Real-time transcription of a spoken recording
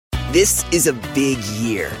This is a big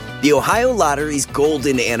year. The Ohio Lottery's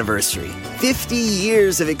golden anniversary. 50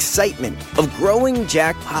 years of excitement, of growing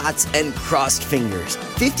jackpots and crossed fingers.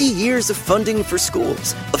 50 years of funding for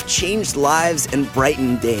schools, of changed lives and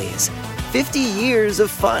brightened days. 50 years of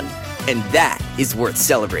fun. And that is worth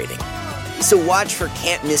celebrating. So watch for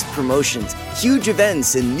can't-miss promotions, huge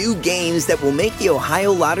events, and new games that will make the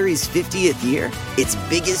Ohio Lottery's 50th year its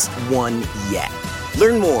biggest one yet.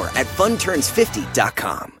 Learn more at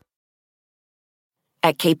funturns50.com.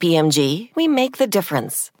 At KPMG, we make the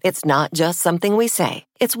difference. It's not just something we say,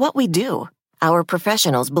 it's what we do. Our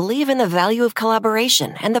professionals believe in the value of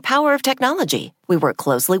collaboration and the power of technology. We work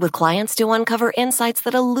closely with clients to uncover insights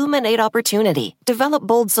that illuminate opportunity, develop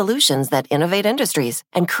bold solutions that innovate industries,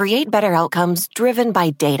 and create better outcomes driven by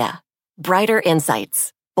data. Brighter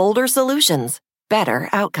insights, bolder solutions, better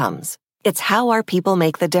outcomes. It's how our people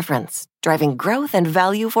make the difference, driving growth and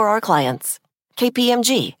value for our clients.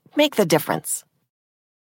 KPMG, make the difference.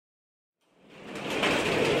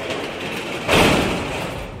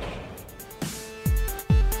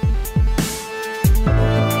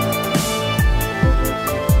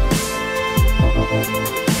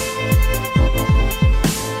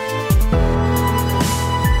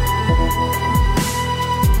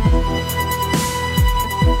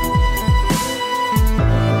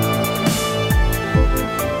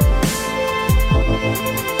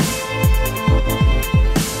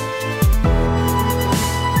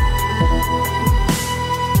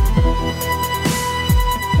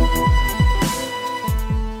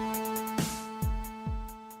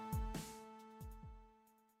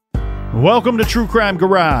 Welcome to True Crime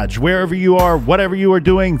Garage. Wherever you are, whatever you are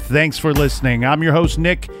doing, thanks for listening. I'm your host,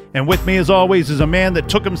 Nick, and with me, as always, is a man that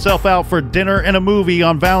took himself out for dinner and a movie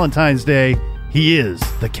on Valentine's Day. He is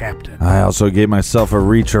the captain. I also gave myself a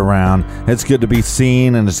reach around. It's good to be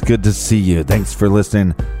seen, and it's good to see you. Thanks for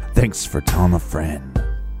listening. Thanks for telling a friend.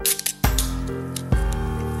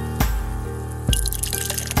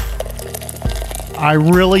 I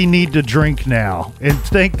really need to drink now. And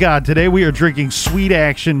thank God, today we are drinking Sweet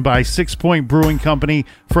Action by 6 Point Brewing Company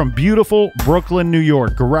from beautiful Brooklyn, New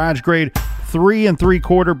York. Garage grade 3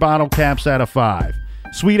 3/4 bottle caps out of 5.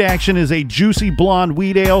 Sweet Action is a juicy blonde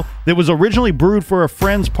wheat ale that was originally brewed for a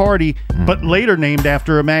friend's party, but later named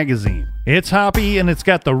after a magazine. It's hoppy and it's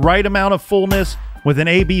got the right amount of fullness with an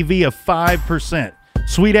ABV of 5%.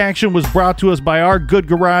 Sweet Action was brought to us by our good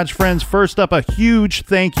garage friends. First up, a huge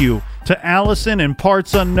thank you to Allison in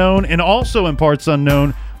Parts Unknown, and also in Parts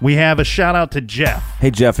Unknown, we have a shout out to Jeff. Hey,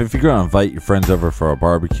 Jeff, if you're going to invite your friends over for a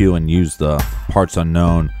barbecue and use the Parts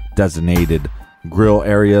Unknown designated grill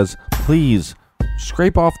areas, please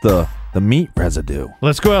scrape off the meat residue.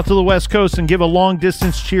 Let's go out to the West Coast and give a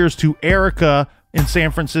long-distance cheers to Erica in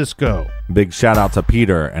San Francisco. Big shout out to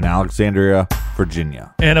Peter in Alexandria,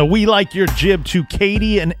 Virginia. And a we like your jib to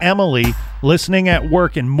Katie and Emily listening at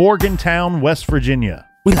work in Morgantown, West Virginia.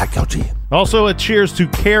 We like your jib. Also a cheers to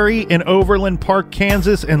Carrie in Overland Park,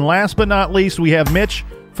 Kansas. And last but not least, we have Mitch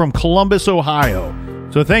from Columbus, Ohio.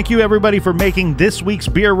 So thank you, everybody, for making this week's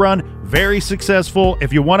beer run very successful.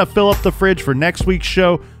 If you want to fill up the fridge for next week's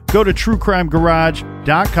show, go to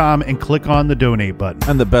truecrimegarage.com and click on the donate button.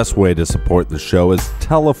 And the best way to support the show is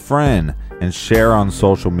tell a friend and share on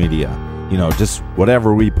social media. You know, just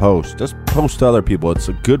whatever we post, just post to other people. It's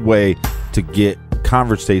a good way to get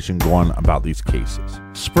conversation going about these cases.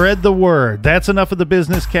 Spread the word. That's enough of the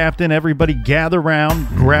business, Captain. Everybody gather around,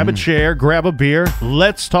 grab a chair, grab a beer.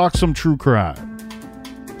 Let's talk some true crime.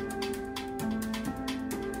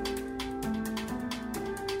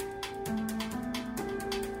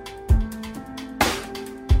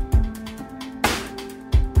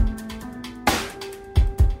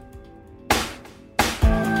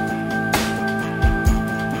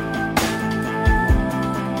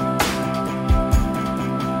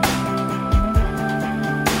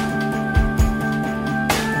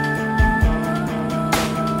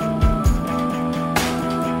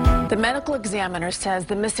 The medical examiner says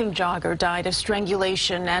the missing jogger died of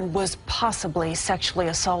strangulation and was possibly sexually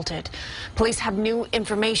assaulted. Police have new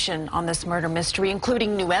information on this murder mystery,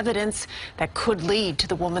 including new evidence that could lead to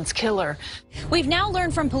the woman's killer. We've now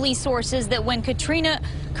learned from police sources that when Karina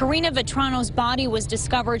Vetrano's body was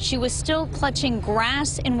discovered, she was still clutching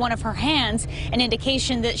grass in one of her hands, an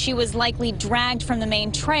indication that she was likely dragged from the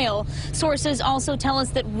main trail. Sources also tell us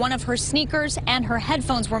that one of her sneakers and her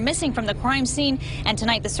headphones were missing from the crime scene, and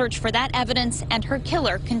tonight the search for that evidence and her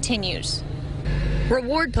killer continues.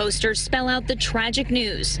 Reward posters spell out the tragic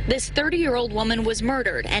news. This 30-year-old woman was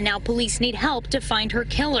murdered, and now police need help to find her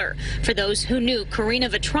killer. For those who knew Karina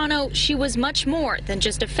Vetrano, she was much more than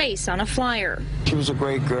just a face on a flyer. She was a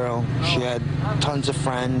great girl. She had tons of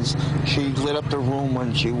friends. She lit up the room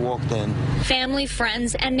when she walked in. Family,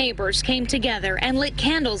 friends, and neighbors came together and lit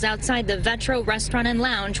candles outside the Vetro restaurant and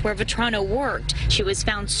lounge where Vetrano worked. She was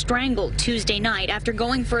found strangled Tuesday night after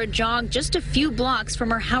going for a jog just a few blocks from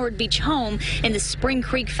her Howard Beach home in the Spring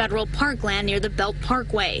Creek Federal Parkland near the Belt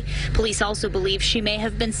Parkway. Police also believe she may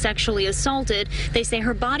have been sexually assaulted. They say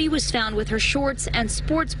her body was found with her shorts and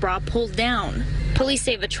sports bra pulled down. Police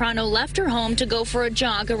say Vetrano left her home to go for a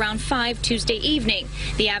jog around 5 Tuesday evening.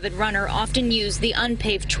 The avid runner often used the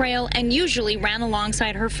unpaved trail and usually ran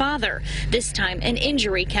alongside her father. This time, an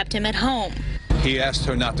injury kept him at home. He asked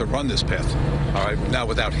her not to run this path, all right, now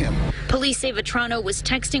without him. Police say Vetrano was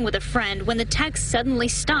texting with a friend when the text suddenly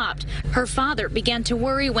stopped. Her father began to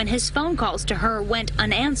worry when his phone calls to her went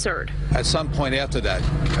unanswered. At some point after that,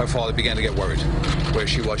 her father began to get worried where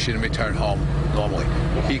she was. She didn't return home normally.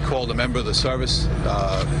 He called a member of the service,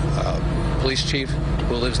 police chief,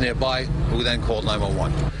 who lives nearby, who then called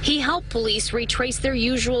 911. He helped police retrace their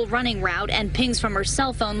usual running route, and pings from her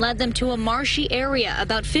cell phone led them to a marshy area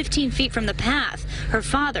about 15 feet from the path. Her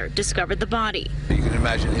father discovered the body. You can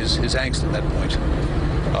imagine his angst at that point.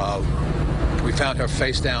 We found her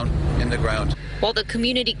face down in the ground. While the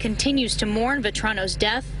community continues to mourn Vetrano's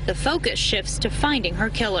death, the focus shifts to finding her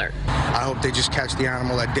killer. I hope they just catch the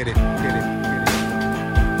animal that did it.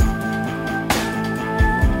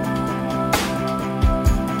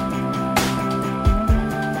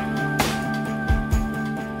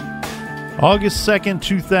 August 2nd,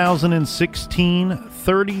 2016,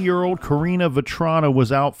 30-year-old Karina Vetrano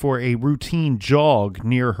was out for a routine jog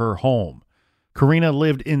near her home. Karina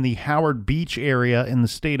lived in the Howard Beach area in the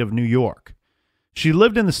state of New York. She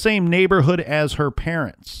lived in the same neighborhood as her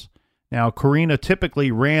parents. Now, Karina typically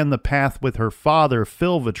ran the path with her father,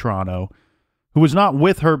 Phil Vetrano, who was not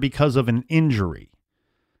with her because of an injury.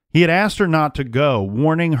 He had asked her not to go,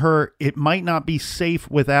 warning her it might not be safe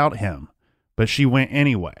without him, but she went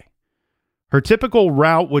anyway. Her typical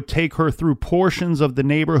route would take her through portions of the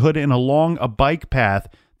neighborhood and along a bike path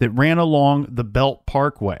that ran along the Belt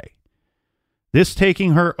Parkway, this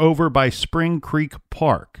taking her over by Spring Creek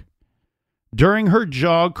Park. During her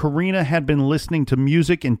jog, Karina had been listening to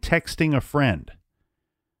music and texting a friend.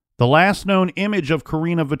 The last known image of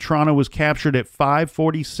Karina Vetrano was captured at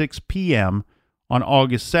 5:46 p.m. on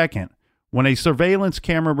August 2nd, when a surveillance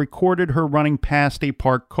camera recorded her running past a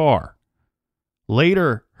parked car.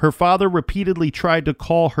 Later, her father repeatedly tried to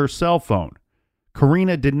call her cell phone.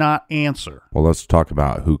 Karina did not answer. Well, let's talk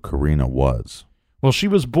about who Karina was. Well, she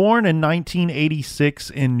was born in 1986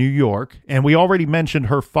 in New York, and we already mentioned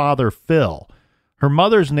her father, Phil. Her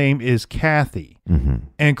mother's name is Kathy,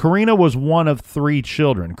 and Karina was one of 3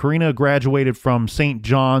 children. Karina graduated from St.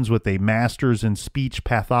 John's with a master's in speech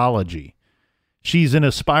pathology. She's an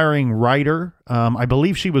aspiring writer. I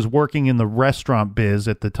believe she was working in the restaurant biz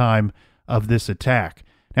at the time of this attack.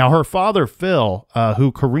 Now, her father, Phil,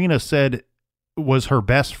 who Karina said was her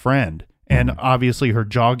best friend and obviously her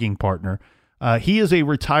jogging partner, he is a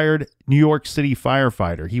retired New York City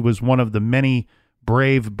firefighter. He was one of the many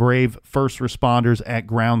brave first responders at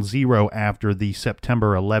Ground Zero after the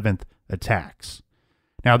September 11th attacks.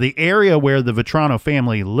 Now, the area where the Vetrano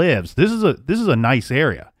family lives, this is a nice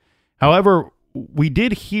area. However, we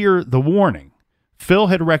did hear the warning. Phil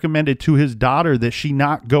had recommended to his daughter that she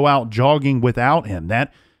not go out jogging without him.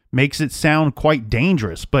 That makes it sound quite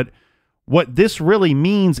dangerous. But what this really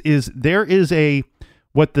means is there is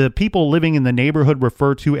what the people living in the neighborhood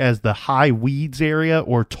refer to as the high weeds area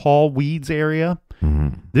or tall weeds area.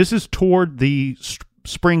 This is toward the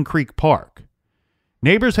Spring Creek Park.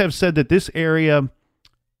 Neighbors have said that this area,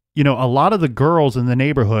 a lot of the girls in the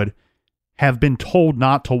neighborhood have been told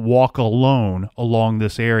not to walk alone along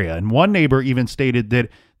this area. And one neighbor even stated that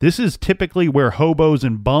this is typically where hobos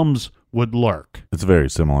and bums would lurk. It's very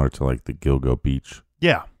similar to like the Gilgo Beach.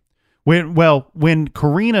 Yeah. When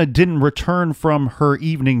Karina didn't return from her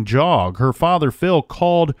evening jog, her father, Phil,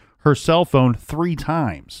 called her cell phone 3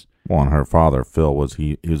 times. Well, and her father, Phil, was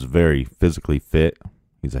very physically fit.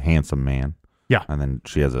 He's a handsome man. Yeah. And then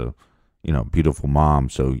she has a, beautiful mom.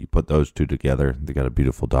 So you put those two together, they got a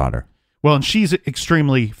beautiful daughter. Well, and she's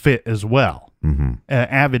extremely fit as well.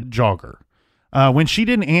 Avid jogger. When she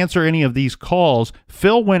didn't answer any of these calls,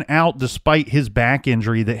 Phil went out despite his back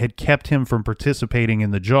injury that had kept him from participating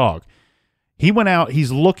in the jog. He went out,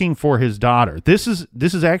 he's looking for his daughter. This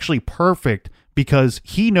is actually perfect because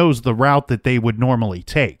he knows the route that they would normally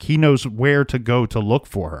take. He knows where to go to look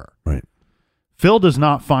for her. Right. Phil does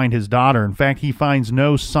not find his daughter. In fact, he finds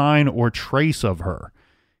no sign or trace of her.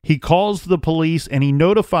 He calls the police and he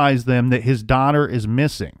notifies them that his daughter is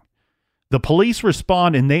missing. The police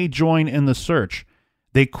respond and they join in the search.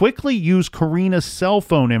 They quickly use Karina's cell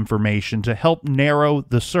phone information to help narrow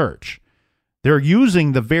the search. They're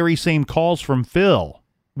using the very same calls from Phil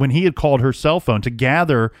when he had called her cell phone to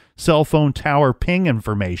gather cell phone tower ping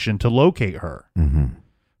information to locate her. Mm-hmm.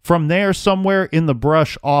 From there, somewhere in the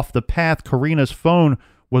brush off the path, Karina's phone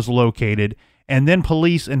was located, and then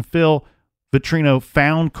police and Phil Vitrino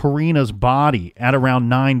found Karina's body at around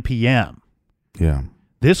 9 p.m. Yeah.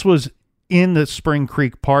 This was in the Spring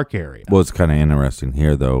Creek Park area. What's kind of interesting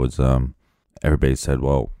here, though, is everybody said,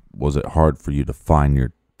 well, was it hard for you to find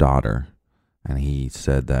your daughter? And he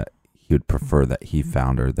said that he would prefer that he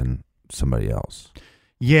found her than somebody else.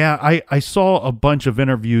 Yeah, I saw a bunch of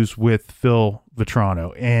interviews with Phil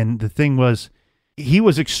Vitrano, and the thing was, he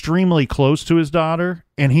was extremely close to his daughter,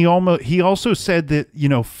 and he also said that, you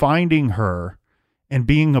know, finding her and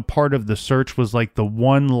being a part of the search was like the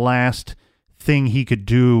one last thing he could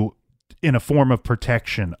do in a form of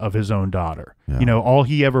protection of his own daughter. Yeah. You know, all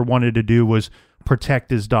he ever wanted to do was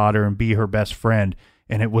protect his daughter and be her best friend,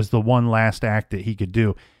 and it was the one last act that he could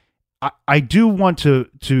do. I do want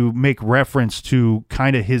to make reference to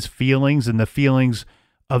kind of his feelings and the feelings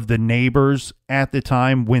of the neighbors at the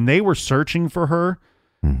time when they were searching for her.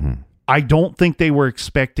 Mm-hmm. I don't think they were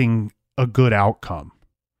expecting a good outcome.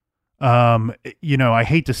 You know, I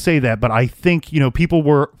hate to say that, but I think, you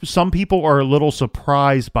know, some people are a little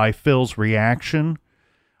surprised by Phil's reaction.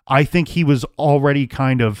 I think he was already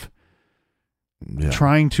kind of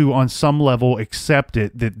trying to, on some level, accept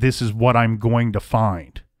it, that this is what I'm going to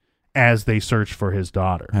find as they search for his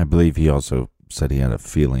daughter. I believe he also said he had a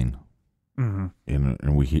feeling. Mm-hmm.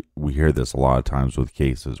 And we hear this a lot of times with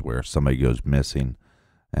cases where somebody goes missing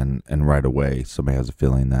and right away somebody has a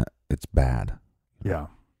feeling that it's bad. Yeah.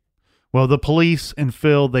 Well, the police and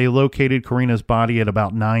Phil, they located Karina's body at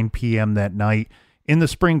about 9 p.m. that night in the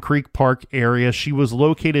Spring Creek Park area. She was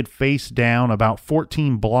located face down about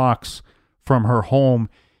 14 blocks from her home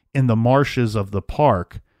in the marshes of the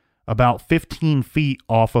park, about 15 feet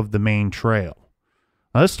off of the main trail.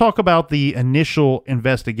 Now, let's talk about the initial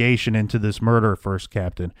investigation into this murder first,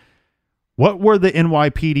 Captain. What were the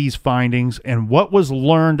NYPD's findings, and what was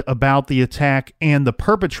learned about the attack and the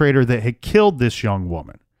perpetrator that had killed this young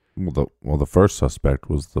woman? Well, the first suspect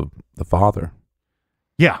was the father.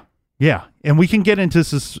 Yeah. And we can get into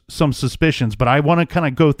some suspicions, but I want to kind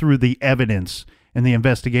of go through the evidence and the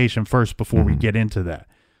investigation first before we get into that.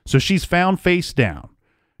 So she's found face down.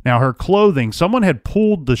 Now, her clothing, someone had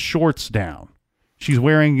pulled the shorts down. She's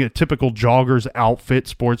wearing a typical jogger's outfit,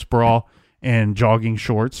 sports bra and jogging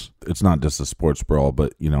shorts. It's not just a sports bra,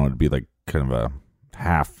 but, you know, it'd be like kind of a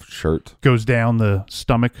half shirt. Goes down the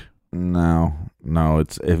stomach. No.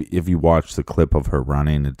 It's if you watch the clip of her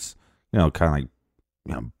running, it's, you know, kind of like,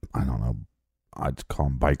 you know, I don't know, I'd call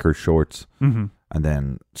them biker shorts, mm-hmm. and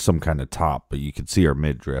then some kind of top, but you can see her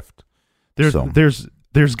midriff.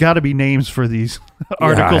 There's got to be names for these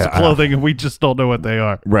articles of clothing, and we just don't know what they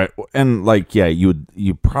are. Right, and like, yeah,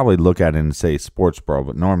 you probably look at it and say sports bra,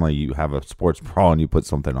 but normally you have a sports bra and you put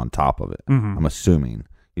something on top of it. Mm-hmm. I'm assuming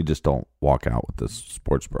you just don't walk out with this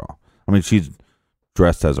sports bra. I mean, she's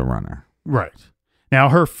dressed as a runner. Right. Now,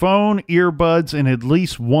 her phone, earbuds, and at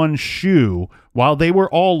least one shoe, while they were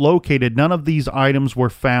all located, none of these items were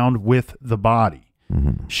found with the body.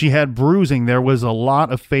 Mm-hmm. She had bruising. There was a lot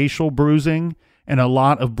of facial bruising and a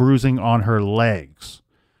lot of bruising on her legs.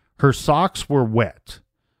 Her socks were wet.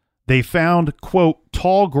 They found, quote,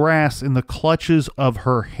 tall grass in the clutches of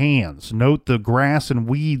her hands. Note the grass and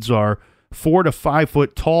weeds are 4 to 5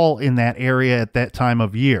 foot tall in that area at that time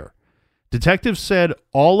of year. Detectives said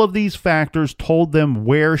all of these factors told them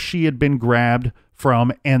where she had been grabbed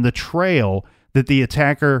from and the trail that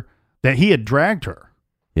that he had dragged her.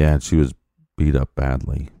 Yeah, and she was beat up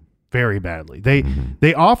badly. Very badly.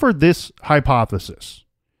 They offered this hypothesis.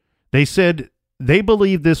 They said they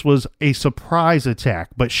believed this was a surprise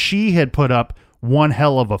attack, but she had put up one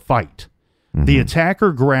hell of a fight. Mm-hmm. The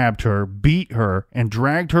attacker grabbed her, beat her, and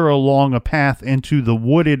dragged her along a path into the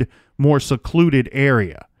wooded, more secluded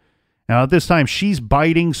area. Now, at this time, she's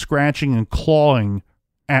biting, scratching, and clawing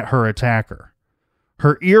at her attacker.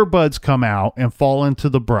 Her earbuds come out and fall into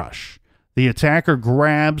the brush. The attacker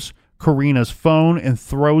grabs Karina's phone and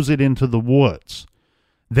throws it into the woods.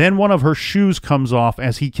 Then one of her shoes comes off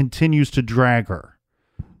as he continues to drag her.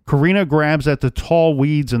 Karina grabs at the tall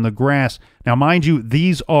weeds in the grass. Now, mind you,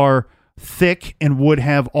 these are thick and would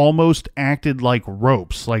have almost acted like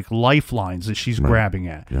ropes, like lifelines that she's grabbing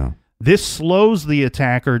at. Yeah. This slows the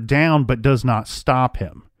attacker down but does not stop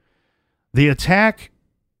him. The attack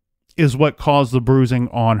is what caused the bruising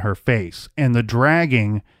on her face, and the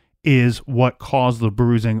dragging is what caused the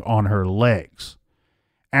bruising on her legs.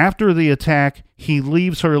 After the attack, he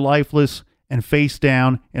leaves her lifeless and face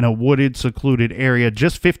down in a wooded, secluded area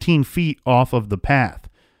just 15 feet off of the path.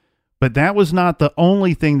 But that was not the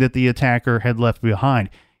only thing that the attacker had left behind.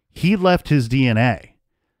 He left his DNA.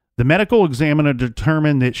 The medical examiner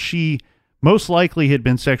determined that she most likely had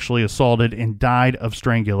been sexually assaulted and died of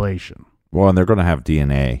strangulation. Well, and they're going to have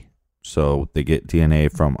DNA. So they get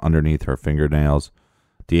DNA from underneath her fingernails,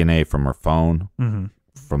 DNA from her phone,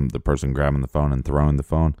 from the person grabbing the phone and throwing the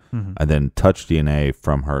phone, and then touch DNA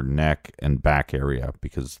from her neck and back area,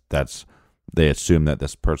 because they assume that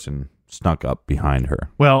this person snuck up behind her.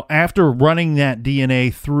 Well, after running that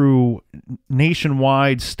DNA through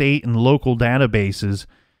nationwide, state, and local databases,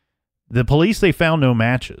 the police, they found no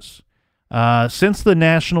matches. Since the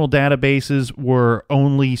national databases were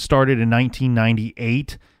only started in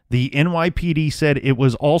 1998, the NYPD said it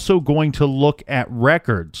was also going to look at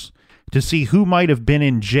records to see who might have been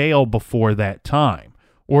in jail before that time,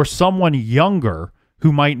 or someone younger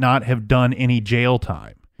who might not have done any jail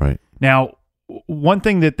time. Right. Now, one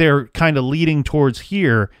thing that they're kind of leading towards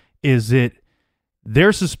here is that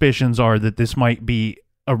their suspicions are that this might be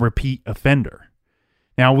a repeat offender.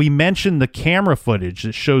 Now, we mentioned the camera footage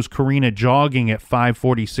that shows Karina jogging at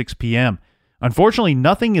 5:46 p.m. Unfortunately,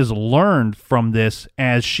 nothing is learned from this,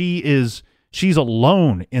 as she's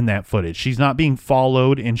alone in that footage. She's not being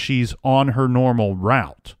followed, and she's on her normal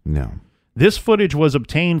route. No. This footage was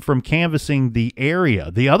obtained from canvassing the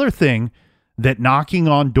area. The other thing that knocking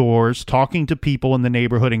on doors, talking to people in the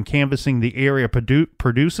neighborhood, and canvassing the area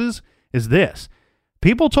produces is this.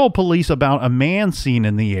 People told police about a man seen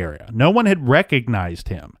in the area. No one had recognized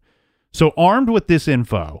him. So armed with this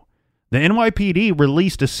info, the NYPD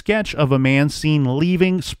released a sketch of a man seen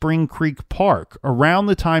leaving Spring Creek Park around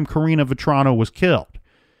the time Karina Vetrano was killed.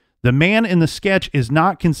 The man in the sketch is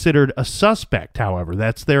not considered a suspect, however.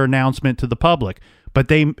 That's their announcement to the public. But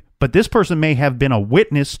this person may have been a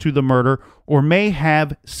witness to the murder, or may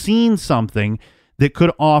have seen something that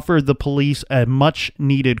could offer the police a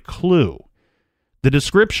much-needed clue. The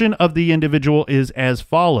description of the individual is as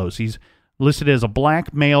follows. He's listed as a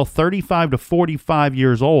black male, 35 to 45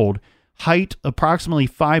 years old, height approximately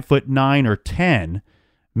 5'9" or 10,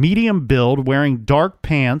 medium build, wearing dark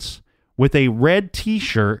pants with a red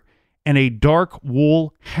T-shirt and a dark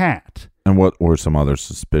wool hat. And what were some other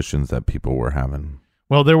suspicions that people were having?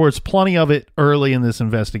 Well, there was plenty of it early in this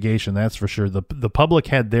investigation, that's for sure. The public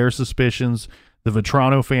had their suspicions, the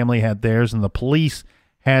Vetrano family had theirs, and the police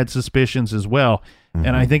had suspicions as well.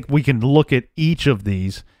 And I think we can look at each of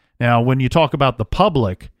these. Now, when you talk about the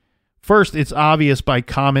public, first, it's obvious by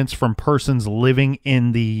comments from persons living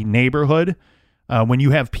in the neighborhood. When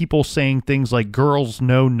you have people saying things like girls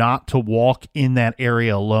know not to walk in that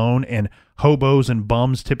area alone, and hobos and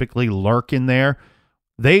bums typically lurk in there,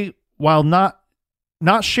 they, while not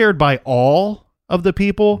shared by all of the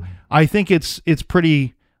people, I think it's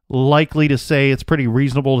pretty likely to say, it's pretty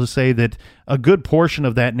reasonable to say that a good portion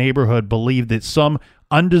of that neighborhood believed that some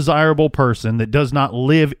undesirable person that does not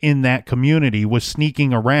live in that community was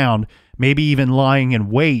sneaking around, maybe even lying in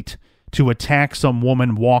wait to attack some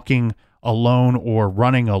woman walking alone or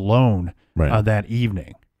running alone that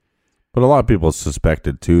evening. But a lot of people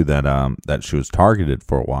suspected too that she was targeted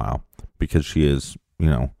for a while, because she is,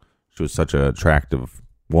 she was such an attractive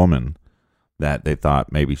woman that they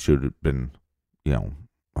thought maybe she would have been,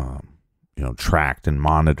 tracked and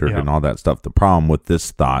monitored and all that stuff. The problem with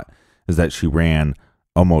this thought is that she ran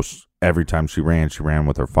almost every time she ran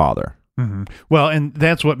with her father. Mm-hmm. Well, and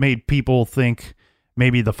that's what made people think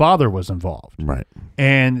maybe the father was involved. Right.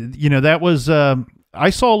 And, that was, I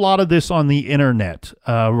saw a lot of this on the internet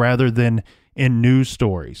rather than in news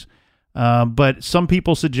stories. But some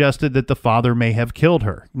people suggested that the father may have killed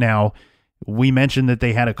her. Now, we mentioned that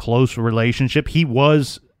they had a close relationship. He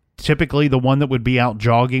was typically the one that would be out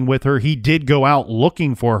jogging with her. He did go out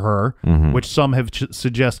looking for her, which some have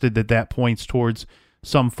suggested that points towards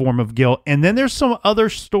some form of guilt. And then there's some other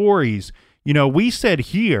stories. We said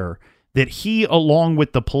here that he, along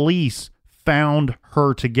with the police, found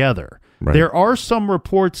her together. Right. There are some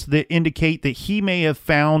reports that indicate that he may have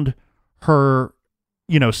found her,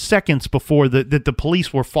 seconds before that the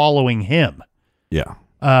police were following him. Yeah.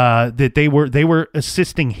 That they were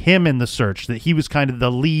assisting him in the search, that he was kind of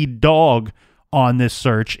the lead dog on this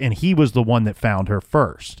search, and he was the one that found her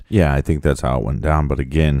first. Yeah, I think that's how it went down. But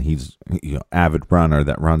again, he's avid runner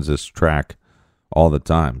that runs this track all the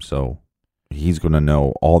time, so he's going to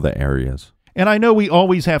know all the areas. And I know we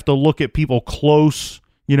always have to look at people close,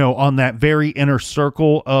 on that very inner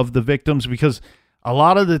circle of the victims, because a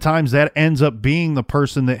lot of the times that ends up being the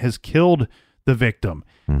person that has killed the victim.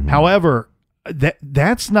 Mm-hmm. However,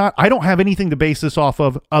 that's not, I don't have anything to base this off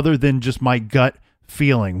of other than just my gut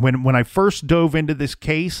feeling. When I first dove into this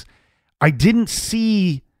case, I didn't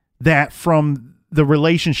see that from the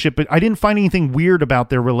relationship. I didn't find anything weird about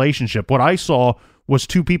their relationship. What I saw was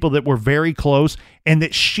two people that were very close, and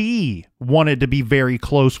that she wanted to be very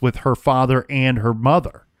close with her father and her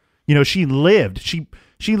mother. She lived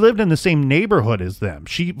in the same neighborhood as them.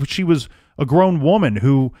 She was a grown woman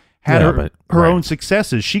who had her own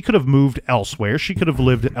successes. She could have moved elsewhere. She could have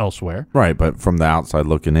lived elsewhere. Right, but from the outside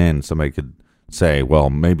looking in, somebody could say, well,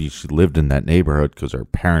 maybe she lived in that neighborhood because her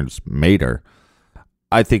parents made her.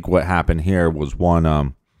 I think what happened here was one,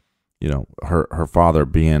 her father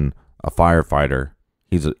being a firefighter.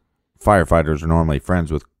 Firefighters are normally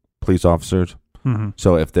friends with police officers. Mm-hmm.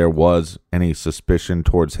 So if there was any suspicion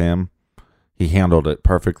towards him, he handled it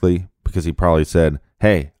perfectly, because he probably said,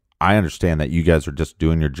 hey, I understand that you guys are just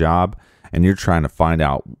doing your job and you're trying to find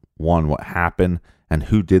out, one, what happened and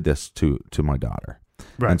who did this to my daughter.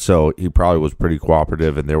 Right. And so he probably was pretty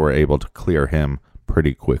cooperative, and they were able to clear him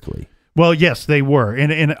pretty quickly. Well, yes, they were.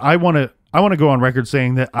 And I want to go on record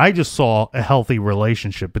saying that I just saw a healthy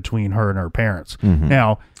relationship between her and her parents. Mm-hmm.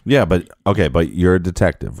 Now, yeah, but you're a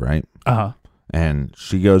detective, right? Uh-huh. And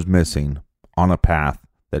she goes missing on a path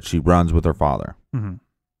that she runs with her father. Mm-hmm.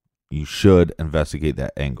 You should investigate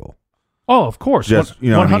that angle. Oh, of course. Just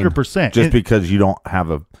 100%. Just because you don't have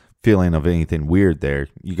a feeling of anything weird there,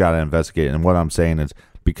 you got to investigate it. And what I'm saying is,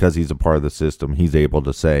 because he's a part of the system, he's able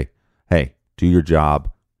to say, hey, do your job,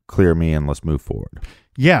 clear me, and let's move forward.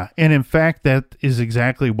 Yeah, and in fact, that is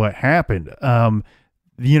exactly what happened.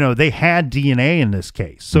 They had DNA in this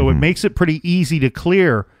case, so it makes it pretty easy to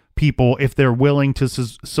clear people if they're willing to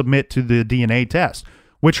submit to the DNA test,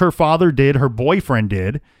 which her father did, her boyfriend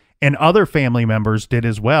did, and other family members did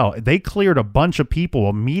as well. They cleared a bunch of people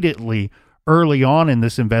immediately early on in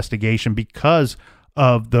this investigation because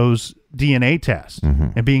of those DNA tests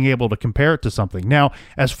and being able to compare it to something. Now,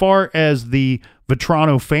 as far as the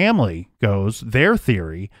Vetrano family goes, their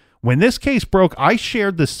theory, when this case broke, I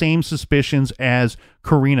shared the same suspicions as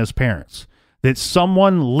Karina's parents, that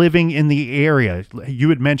someone living in the area, you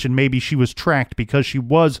had mentioned maybe she was tracked because she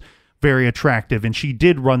was very attractive and she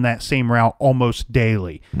did run that same route almost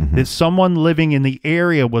daily, that someone living in the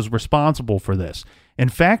area was responsible for this. In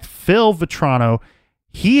fact, Phil Vetrano,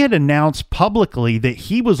 he had announced publicly that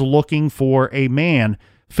he was looking for a man.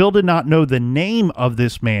 Phil did not know the name of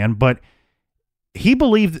this man, but he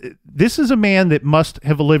believed this is a man that must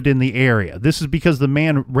have lived in the area. This is because the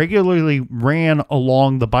man regularly ran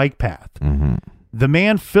along the bike path. Mm-hmm. The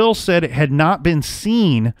man, Phil said, had not been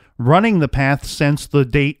seen running the path since the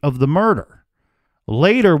date of the murder.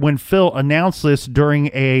 Later, when Phil announced this during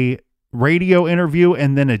a radio interview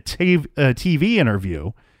and then a TV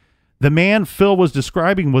interview, the man Phil was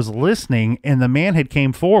describing was listening, and the man had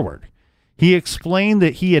came forward. He explained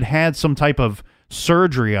that he had had some type of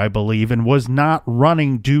surgery, I believe, and was not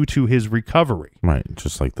running due to his recovery. Right,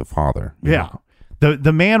 just like the father. Yeah.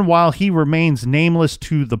 The man, while he remains nameless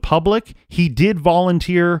to the public, he did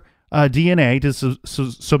volunteer DNA to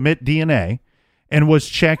submit DNA and was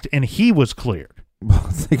checked, and he was cleared. Well,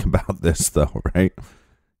 think about this, though, right?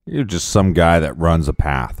 You're just some guy that runs a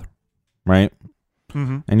path, right?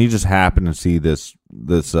 Mm-hmm. And you just happen to see this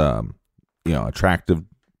attractive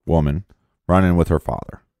woman running with her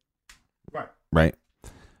father. Right.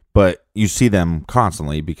 But you see them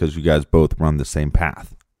constantly because you guys both run the same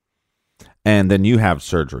path. And then you have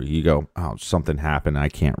surgery. You go, oh, something happened. I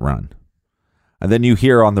can't run. And then you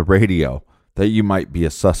hear on the radio that you might be a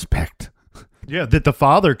suspect. Yeah, that the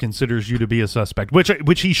father considers you to be a suspect,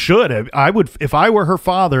 which he should. I would, if I were her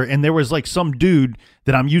father and there was like some dude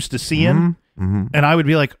that I'm used to seeing, and I would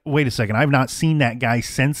be like, wait a second, I've not seen that guy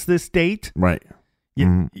since this date. Right.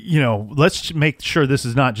 Let's make sure this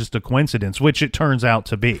is not just a coincidence, which it turns out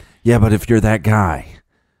to be. Yeah, but if you're that guy,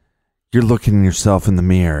 you're looking yourself in the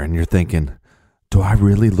mirror and you're thinking, do I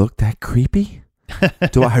really look that creepy?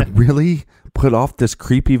 Do I really put off this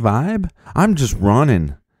creepy vibe? I'm just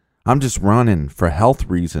running for health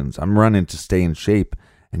reasons. I'm running to stay in shape.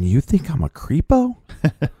 And you think I'm a creepo?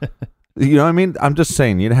 You know what I mean? I'm just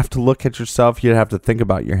saying, you'd have to look at yourself. You'd have to think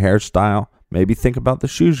about your hairstyle. Maybe think about the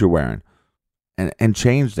shoes you're wearing. And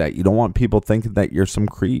change that. You don't want people thinking that you're some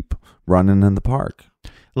creep running in the park.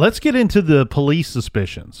 Let's get into the police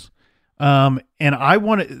suspicions. And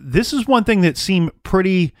this is one thing that seemed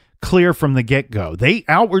pretty clear from the get-go. They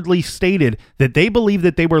outwardly stated that they believed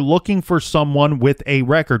that they were looking for someone with a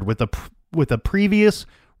record, with a with a previous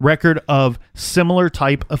record of similar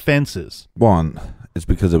type offenses. One, it's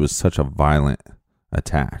because it was such a violent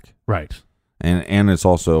attack. Right. And it's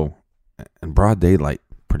also in broad daylight,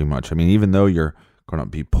 pretty much. I mean, even though you're going to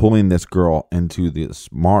be pulling this girl into this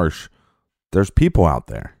marsh, there's people out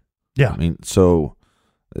there. Yeah. I mean, so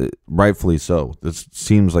rightfully so. This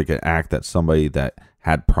seems like an act that somebody that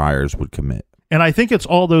had priors would commit. And I think it's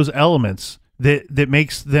all those elements that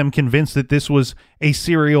makes them convinced that this was a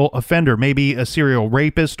serial offender, maybe a serial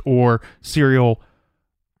rapist or serial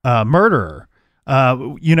murderer.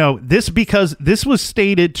 Because this was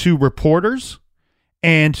stated to reporters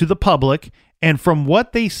and to the public, and from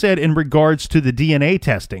what they said in regards to the DNA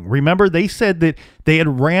testing, remember they said that they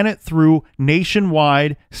had ran it through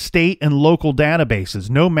nationwide, state, and local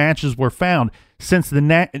databases. No matches were found since the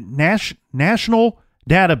national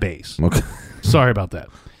database. Okay. Sorry about that.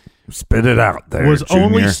 Spit it out there, was Junior.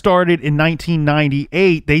 Only started in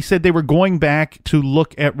 1998. They said they were going back to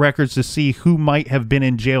look at records to see who might have been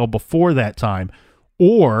in jail before that time,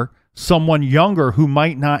 or someone younger who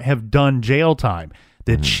might not have done jail time.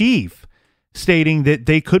 The chief stating that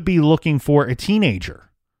they could be looking for a teenager.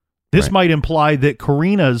 This might imply that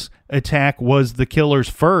Karina's attack was the killer's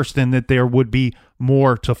first and that there would be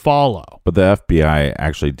more to follow. But the FBI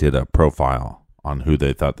actually did a profile on who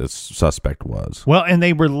they thought this suspect was. Well, and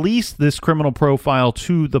they released this criminal profile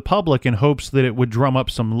to the public in hopes that it would drum up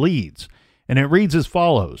some leads. And it reads as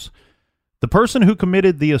follows. The person who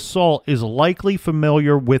committed the assault is likely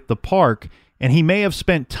familiar with the park, and he may have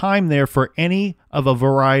spent time there for any of a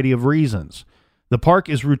variety of reasons. The park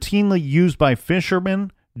is routinely used by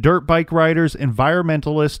fishermen, dirt bike riders,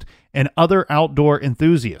 environmentalists, and other outdoor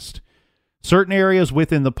enthusiasts. Certain areas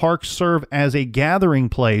within the park serve as a gathering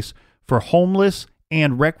place for homeless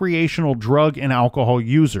and recreational drug and alcohol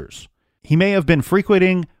users. He may have been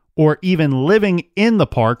frequenting or even living in the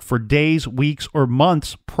park for days, weeks, or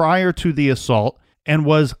months prior to the assault and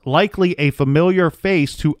was likely a familiar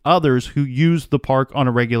face to others who used the park on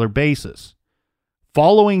a regular basis.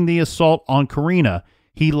 Following the assault on Karina,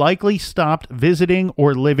 he likely stopped visiting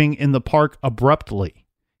or living in the park abruptly.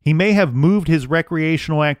 He may have moved his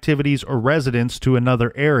recreational activities or residence to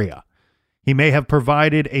another area. He may have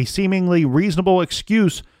provided a seemingly reasonable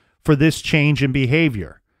excuse for this change in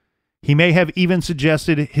behavior. He may have even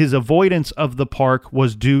suggested his avoidance of the park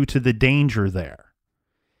was due to the danger there.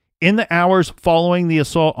 In the hours following the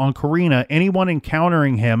assault on Karina, anyone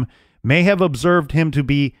encountering him may have observed him to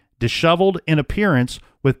be disheveled in appearance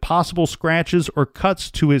with possible scratches or cuts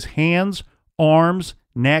to his hands, arms,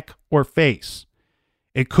 neck, or face.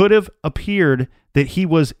 It could have appeared that he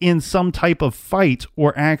was in some type of fight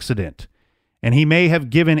or accident, and he may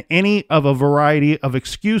have given any of a variety of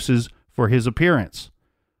excuses for his appearance.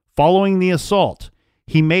 Following the assault,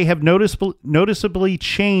 he may have noticeably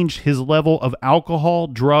changed his level of alcohol,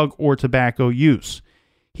 drug, or tobacco use.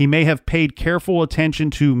 He may have paid careful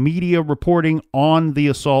attention to media reporting on the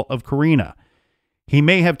assault of Karina. He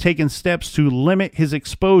may have taken steps to limit his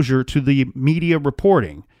exposure to the media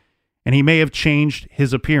reporting, and he may have changed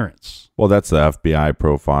his appearance. Well, that's the FBI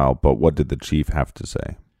profile, but what did the chief have to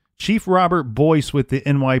say? Chief Robert Boyce with the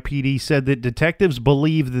NYPD said that detectives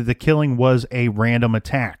believe that the killing was a random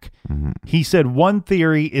attack. He said one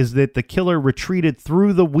theory is that the killer retreated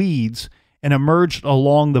through the weeds and emerged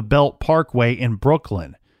along the Belt Parkway in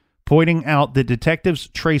Brooklyn, pointing out that detectives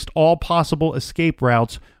traced all possible escape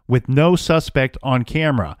routes with no suspect on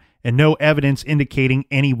camera and no evidence indicating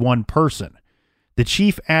any one person. The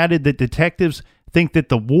chief added that detectives think that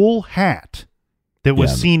the wool hat that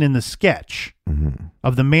was seen in the sketch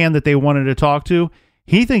of the man that they wanted to talk to,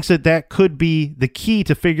 he thinks that that could be the key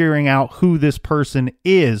to figuring out who this person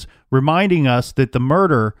is, reminding us that the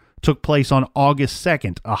murder took place on August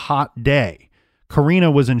 2nd, a hot day. Karina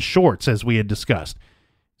was in shorts, as we had discussed,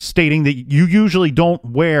 stating that you usually don't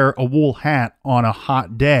wear a wool hat on a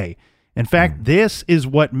hot day. In fact, this is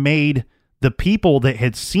what made the people that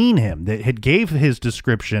had seen him, that had gave his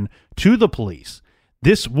description to the police,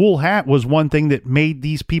 this wool hat was one thing that made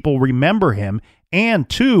these people remember him, and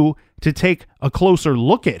two, to take a closer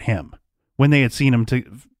look at him when they had seen him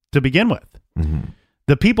to begin with.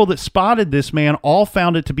 The people that spotted this man all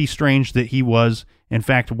found it to be strange that he was, in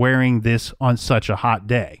fact, wearing this on such a hot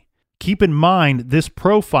day. Keep in mind, this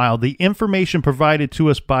profile, the information provided to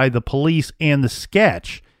us by the police and the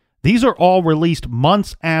sketch, these are all released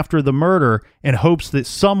months after the murder in hopes that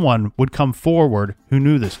someone would come forward who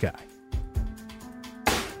knew this guy.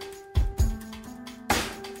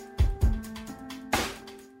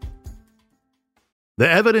 The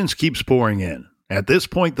evidence keeps pouring in. At this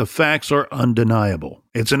point, the facts are undeniable.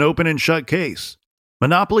 It's an open and shut case.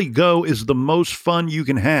 Monopoly Go is the most fun you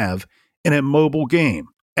can have in a mobile game.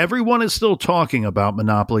 Everyone is still talking about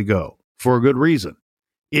Monopoly Go for a good reason.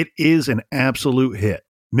 It is an absolute hit.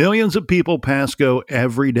 Millions of people pass Go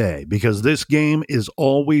every day because this game is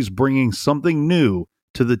always bringing something new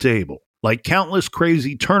to the table. Like countless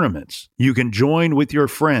crazy tournaments you can join with your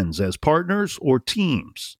friends as partners or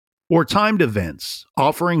teams. Or timed events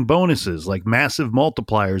offering bonuses like massive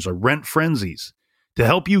multipliers or rent frenzies to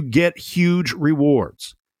help you get huge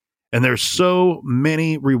rewards. And there's so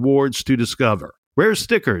many rewards to discover. Rare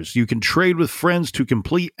stickers you can trade with friends to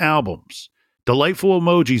complete albums. Delightful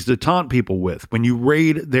emojis to taunt people with when you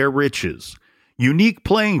raid their riches. Unique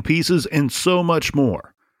playing pieces and so much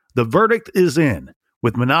more. The verdict is in.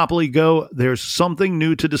 With Monopoly Go, there's something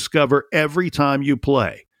new to discover every time you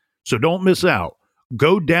play. So don't miss out.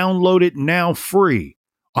 Go download it now free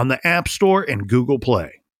on the App Store and Google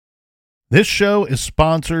Play. This show is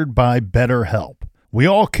sponsored by BetterHelp. We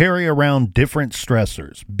all carry around different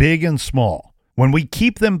stressors, big and small. When we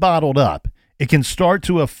keep them bottled up, it can start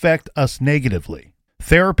to affect us negatively.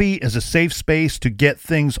 Therapy is a safe space to get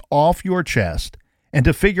things off your chest and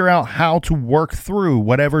to figure out how to work through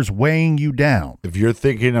whatever's weighing you down. If you're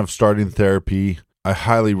thinking of starting therapy, I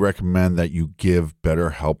highly recommend that you give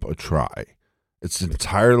BetterHelp a try. It's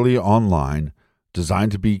entirely online,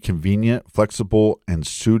 designed to be convenient, flexible, and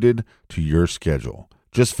suited to your schedule.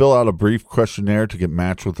 Just fill out a brief questionnaire to get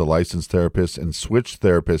matched with a licensed therapist and switch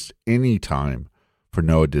therapists anytime for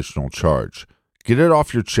no additional charge. Get it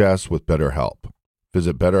off your chest with BetterHelp.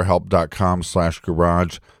 Visit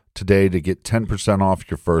BetterHelp.com/garage today to get 10% off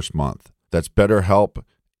your first month. That's BetterHelp,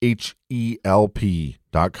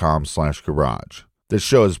 HELP.com/garage. This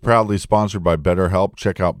show is proudly sponsored by BetterHelp.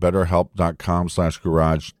 Check out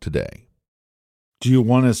BetterHelp.com/garage today. Do you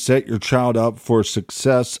want to set your child up for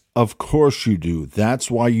success? Of course you do. That's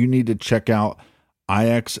why you need to check out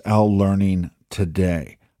IXL Learning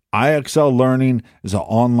today. IXL Learning is an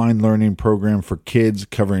online learning program for kids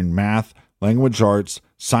covering math, language arts,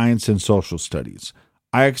 science, and social studies.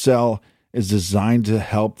 IXL is designed to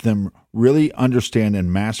help them really understand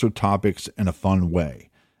and master topics in a fun way.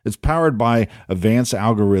 It's powered by advanced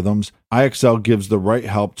algorithms. IXL gives the right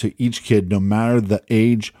help to each kid, no matter the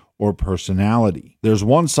age or personality. There's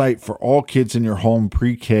one site for all kids in your home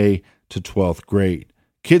pre-K to 12th grade.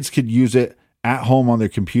 Kids could use it at home on their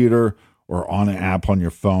computer or on an app on your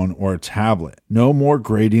phone or a tablet. No more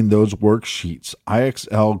grading those worksheets.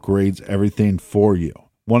 IXL grades everything for you.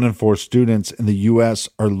 1 in 4 students in the U.S.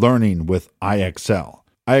 are learning with IXL.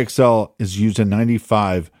 IXL is used in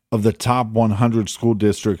 95 of the top 100 school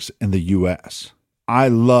districts in the U.S. I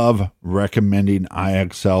love recommending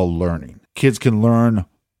IXL Learning. Kids can learn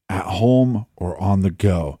at home or on the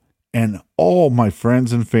go. And all my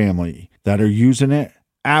friends and family that are using it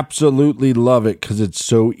absolutely love it because it's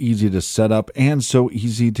so easy to set up and so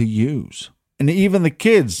easy to use. And even the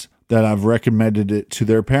kids that I've recommended it to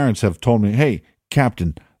their parents have told me, hey,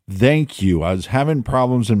 Captain, thank you. I was having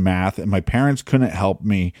problems in math and my parents couldn't help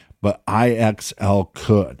me, but IXL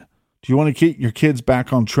could. Do you want to get your kids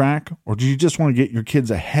back on track or do you just want to get your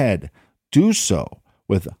kids ahead? Do so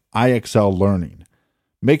with IXL Learning.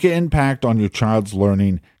 Make an impact on your child's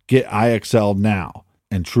learning. Get IXL now.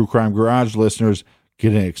 And True Crime Garage listeners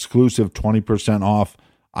get an exclusive 20% off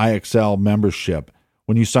IXL membership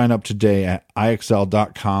when you sign up today at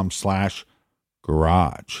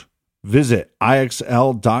IXL.com/garage. Visit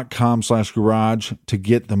IXL.com/garage to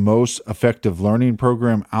get the most effective learning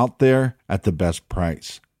program out there at the best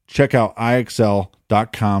price. Check out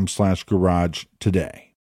IXL.com/garage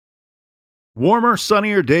today. Warmer,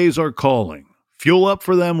 sunnier days are calling. Fuel up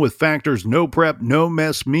for them with Factor's no prep, no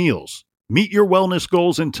mess meals. Meet your wellness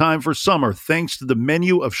goals in time for summer thanks to the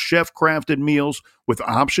menu of chef-crafted meals with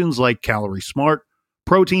options like Calorie Smart,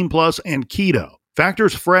 Protein Plus, and Keto.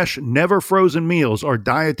 Factor's fresh, never frozen meals are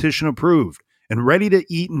dietitian approved and ready to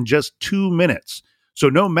eat in just 2 minutes. So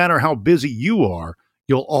no matter how busy you are,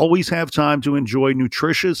 you'll always have time to enjoy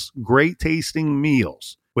nutritious, great-tasting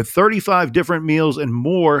meals. With 35 different meals and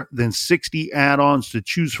more than 60 add-ons to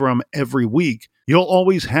choose from every week, you'll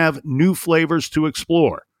always have new flavors to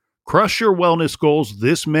explore. Crush your wellness goals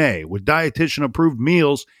this May with dietitian-approved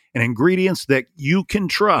meals and ingredients that you can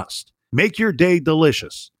trust. Make your day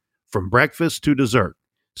delicious, from breakfast to dessert.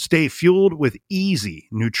 Stay fueled with easy,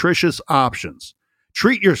 nutritious options.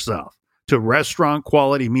 Treat yourself to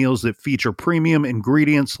restaurant-quality meals that feature premium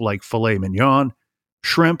ingredients like filet mignon,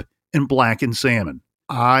 shrimp, and blackened salmon.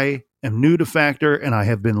 I am new to Factor, and I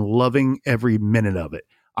have been loving every minute of it.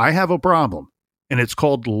 I have a problem, and it's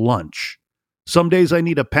called lunch. Some days I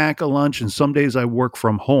need to pack a lunch, and some days I work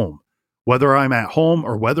from home. Whether I'm at home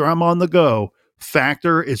or whether I'm on the go,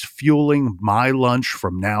 Factor is fueling my lunch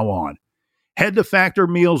from now on. Head to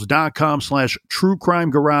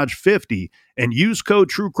factormeals.com/truecrimegarage50 and use code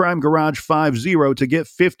truecrimegarage50 to get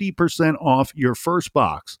 50% off your first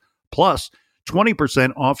box, plus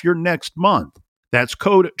 20% off your next month. That's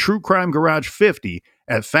code truecrimegarage50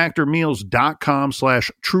 at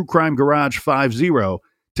factormeals.com/truecrimegarage50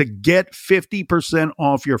 to get 50%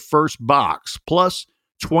 off your first box, plus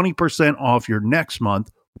 20% off your next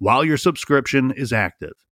month while your subscription is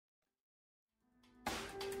active.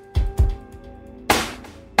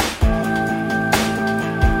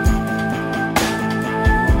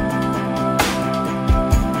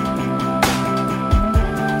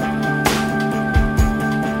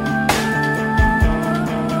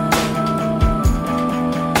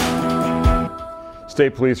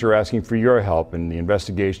 State police are asking for your help in the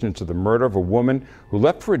investigation into the murder of a woman who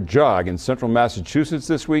left for a jog in central Massachusetts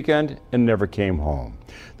this weekend and never came home.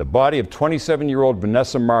 The body of 27-year-old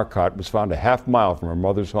Vanessa Marcotte was found a half mile from her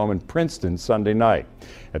mother's home in Princeton Sunday night.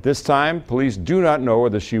 At this time, police do not know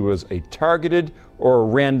whether she was a targeted or a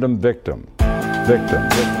random victim. Targeted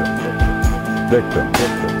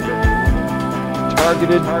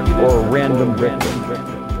or a random victim.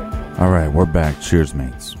 All right, we're back. Cheers,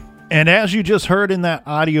 mates. And as you just heard in that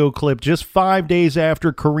audio clip, just 5 days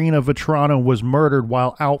after Karina Vetrano was murdered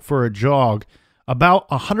while out for a jog, about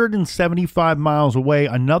 175 miles away,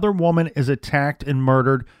 another woman is attacked and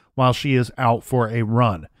murdered while she is out for a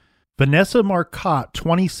run. Vanessa Marcotte,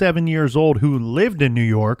 27 years old, who lived in New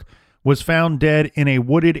York, was found dead in a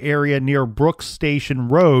wooded area near Brooks Station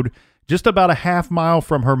Road, just about a half mile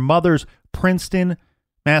from her mother's Princeton,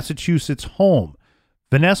 Massachusetts home.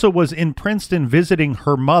 Vanessa was in Princeton visiting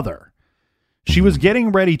her mother. She was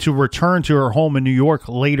getting ready to return to her home in New York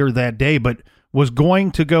later that day, but was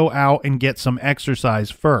going to go out and get some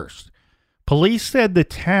exercise first. Police said the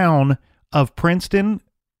town of Princeton,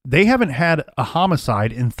 they haven't had a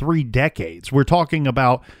homicide in 3 decades. We're talking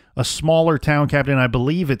about a smaller town, Captain. I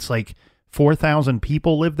believe it's like 4,000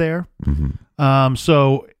 people live there.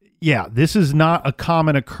 So, yeah, this is not a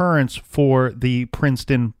common occurrence for the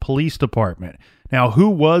Princeton Police Department. Now, who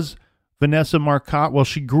was Vanessa Marcotte? Well,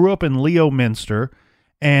 she grew up in Leominster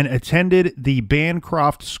and attended the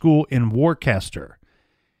Bancroft School in Worcester.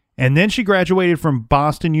 And then she graduated from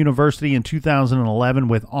Boston University in 2011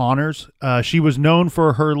 with honors. She was known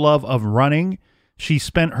for her love of running. She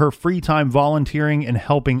spent her free time volunteering and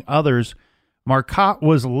helping others. Marcotte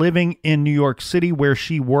was living in New York City, where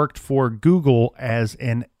she worked for Google as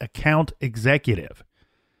an account executive.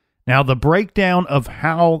 Now, the breakdown of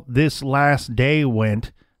how this last day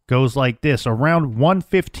went goes like this. Around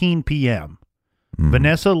 1:15 p.m.,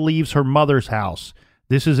 Vanessa leaves her mother's house.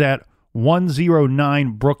 This is at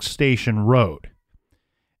 109 Brooks Station Road.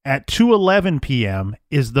 At 2:11 p.m.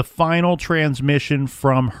 is the final transmission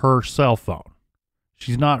from her cell phone.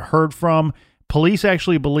 She's not heard from. Police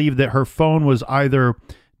actually believe that her phone was either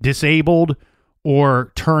disabled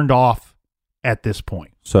or turned off at this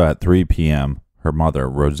point. So at 3 p.m., her mother,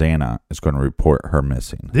 Rosanna, is going to report her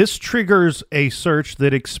missing. This triggers a search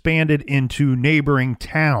that expanded into neighboring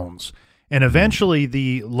towns. And eventually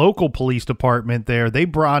the local police department there, they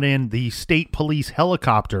brought in the state police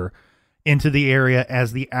helicopter into the area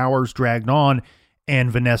as the hours dragged on,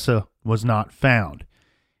 and Vanessa was not found.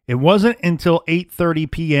 It wasn't until 8:30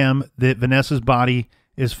 p.m. that Vanessa's body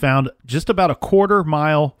is found just about a quarter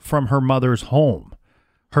mile from her mother's home.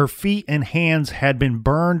 Her feet and hands had been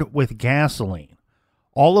burned with gasoline.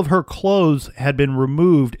 All of her clothes had been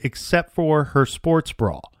removed except for her sports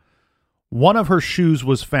bra. One of her shoes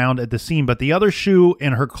was found at the scene, but the other shoe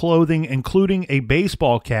and her clothing, including a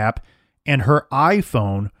baseball cap and her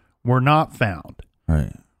iPhone, were not found.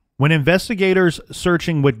 Right. When investigators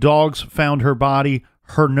searching with dogs found her body,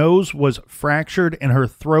 her nose was fractured and her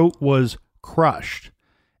throat was crushed.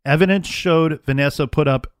 Evidence showed Vanessa put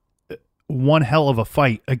up one hell of a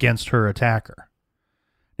fight against her attacker.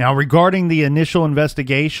 Now, regarding the initial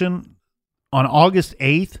investigation, on August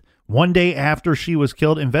 8th, one day after she was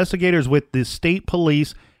killed, investigators with the state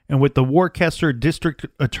police and with the Worcester District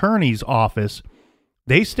Attorney's Office,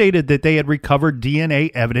 they stated that they had recovered DNA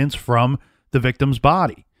evidence from the victim's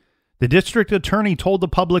body. The district attorney told the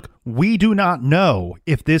public, "We do not know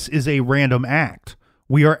if this is a random act.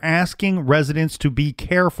 We are asking residents to be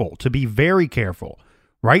careful, to be very careful.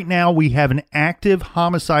 Right now, we have an active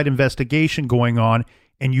homicide investigation going on,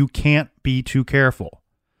 and you can't be too careful."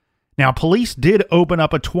 Now, police did open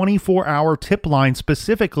up a 24-hour tip line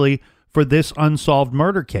specifically for this unsolved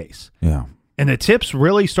murder case. Yeah. And the tips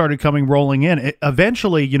really started rolling in.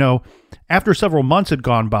 Eventually, after several months had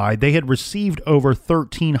gone by, they had received over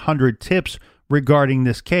 1,300 tips regarding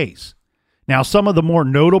this case. Now, some of the more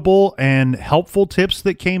notable and helpful tips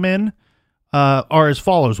that came in, are as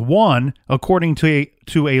follows. One, according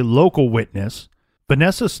to a local witness,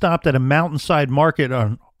 Vanessa stopped at a mountainside market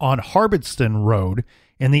on Harbiston Road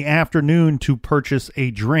in the afternoon to purchase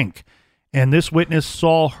a drink. And this witness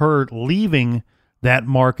saw her leaving that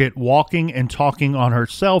market, walking and talking on her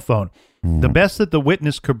cell phone. The best that the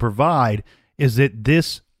witness could provide is that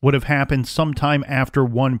this would have happened sometime after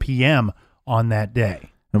 1 p.m. on that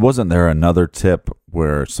day. And wasn't there another tip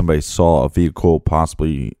where somebody saw a vehicle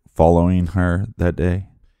possibly following her that day?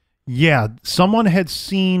 Yeah, someone had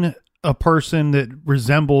seen a person that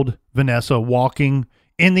resembled Vanessa walking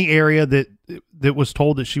in the area that was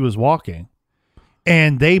told that she was walking.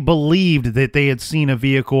 And they believed that they had seen a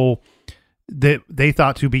vehicle that they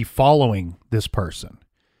thought to be following this person.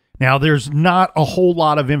 Now, there's not a whole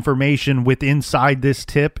lot of information inside this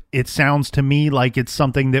tip. It sounds to me like it's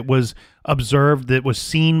something that was observed, that was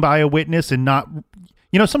seen by a witness, and not,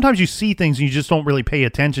 sometimes you see things and you just don't really pay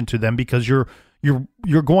attention to them because you're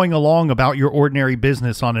going along about your ordinary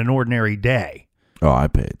business on an ordinary day. Oh, I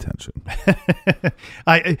pay attention.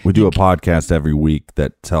 We do a podcast every week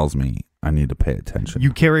that tells me I need to pay attention.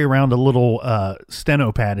 You carry around a little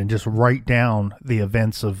steno pad and just write down the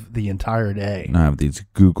events of the entire day. And I have these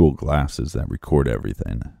Google glasses that record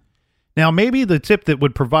everything. Now, maybe the tip that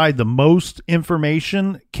would provide the most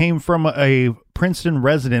information came from a Princeton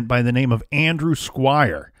resident by the name of Andrew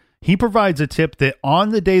Squire. He provides a tip that on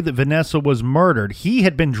the day that Vanessa was murdered, he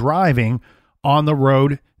had been driving on the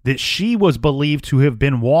road that she was believed to have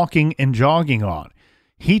been walking and jogging on.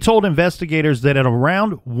 He told investigators that at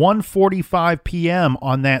around 1:45 p.m.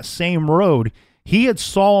 on that same road, he had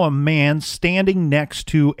saw a man standing next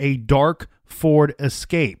to a dark Ford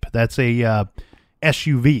Escape. That's a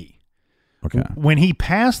SUV. Okay. When he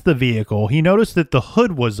passed the vehicle, he noticed that the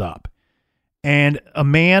hood was up and a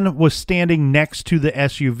man was standing next to the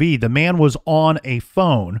SUV. The man was on a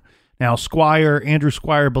phone. Now, Andrew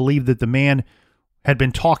Squire believed that the man had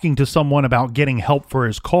been talking to someone about getting help for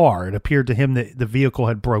his car. It appeared to him that the vehicle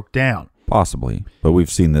had broke down. Possibly, but we've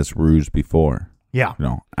seen this ruse before. Yeah.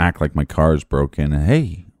 Act like my car is broken.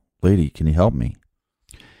 Hey, lady, can you help me?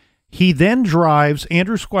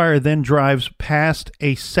 Andrew Squire then drives past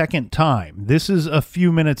a second time. This is a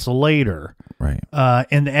few minutes later. Right.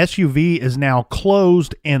 And the SUV is now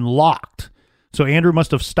closed and locked. So Andrew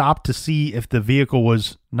must have stopped to see if the vehicle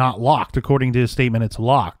was not locked. According to his statement, it's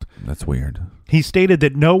locked. That's weird. He stated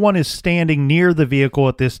that no one is standing near the vehicle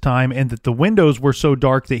at this time and that the windows were so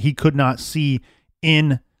dark that he could not see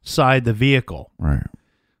inside the vehicle. Right.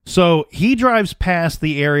 So he drives past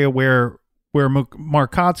the area where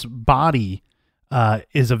Marcotte's body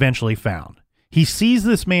is eventually found. He sees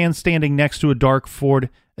this man standing next to a dark Ford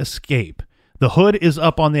Escape. The hood is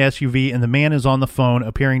up on the SUV and the man is on the phone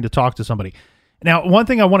appearing to talk to somebody. Now, one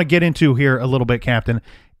thing I want to get into here a little bit, Captain,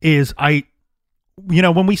 is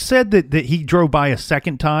when we said that he drove by a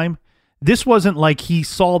second time, this wasn't like he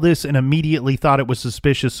saw this and immediately thought it was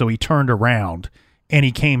suspicious, so he turned around and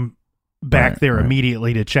he came back there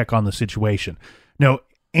immediately to check on the situation. No,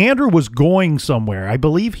 Andrew was going somewhere. I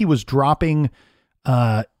believe he was dropping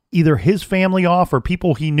either his family off or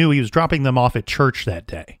people he knew. He was dropping them off at church that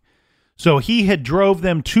day. So he had drove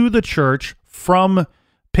them to the church from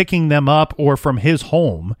picking them up or from his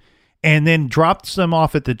home, and then drops them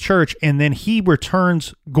off at the church, and then he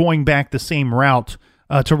returns going back the same route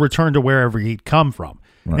to return to wherever he'd come from.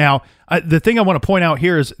 Right. Now, the thing I want to point out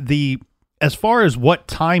here is as far as what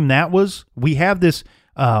time that was, we have this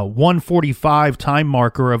 1:45 time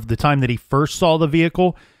marker of the time that he first saw the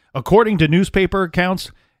vehicle. According to newspaper accounts,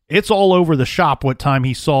 it's all over the shop what time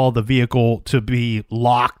he saw the vehicle to be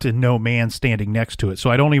locked and no man standing next to it. So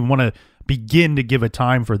I don't even want to begin to give a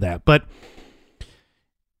time for that. But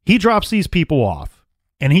he drops these people off,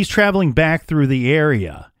 and he's traveling back through the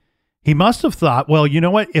area. He must have thought, well, you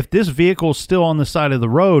know what? If this vehicle's still on the side of the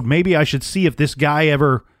road, maybe I should see if this guy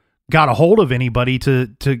ever got a hold of anybody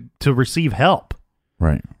to receive help.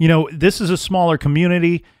 Right. This is a smaller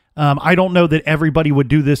community. I don't know that everybody would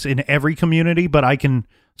do this in every community, but I can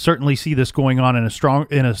certainly see this going on in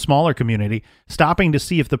a smaller community, stopping to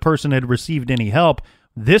see if the person had received any help.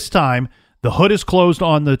 This time, the hood is closed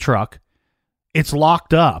on the truck. It's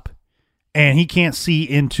locked up, and he can't see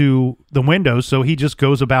into the windows, so he just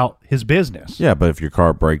goes about his business. Yeah, but if your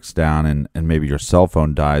car breaks down and maybe your cell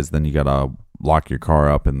phone dies, then you got to lock your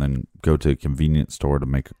car up and then go to a convenience store to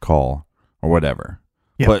make a call or whatever.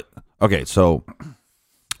 Yeah. But, okay, so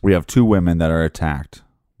we have two women that are attacked.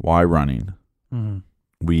 Why running? Mm-hmm.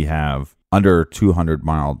 We have under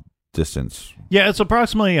 200-mile distance. Yeah, it's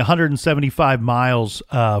approximately 175 miles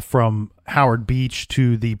from Howard Beach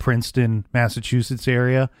to the Princeton, Massachusetts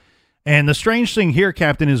area. And the strange thing here,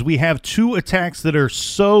 Captain, is we have two attacks that are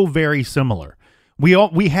so very similar.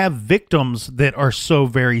 We have victims that are so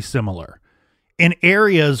very similar in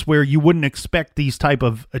areas where you wouldn't expect these type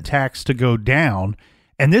of attacks to go down.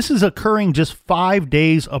 And this is occurring just 5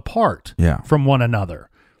 days apart from one another.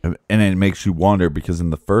 And it makes you wonder, because in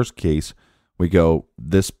the first case, we go,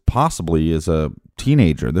 this possibly is a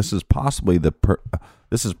teenager. This is possibly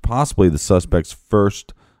the suspect's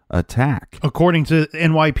first attack. According to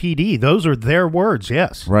NYPD, those are their words,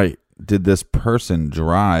 yes. Right. Did this person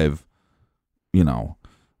drive,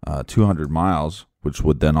 200 miles, which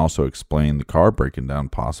would then also explain the car breaking down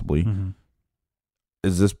possibly? Mm-hmm.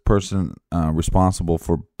 Is this person responsible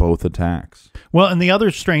for both attacks? Well, and the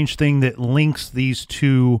other strange thing that links these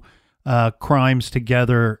two crimes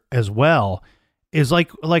together as well is,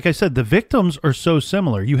 like I said, the victims are so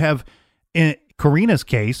similar. You have, in Karina's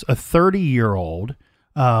case, a 30-year-old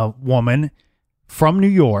woman from New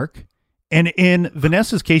York, and in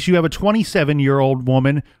Vanessa's case, you have a 27-year-old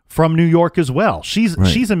woman from New York as well. She's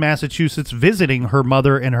in Massachusetts visiting her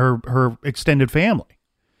mother and her extended family.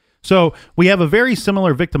 So we have a very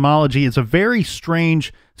similar victimology. It's a very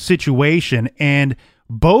strange situation, and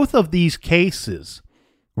both of these cases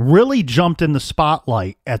really jumped in the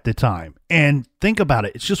spotlight at the time. And think about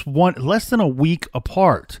it. It's just less than a week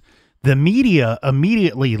apart. The media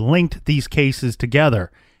immediately linked these cases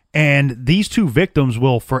together, and these two victims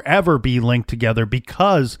will forever be linked together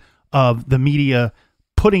because of the media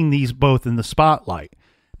putting these both in the spotlight.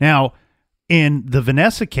 Now, in the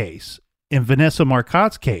Vanessa case, in Vanessa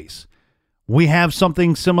Marcotte's case, we have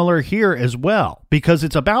something similar here as well, because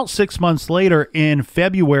it's about 6 months later, in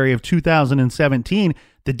February of 2017,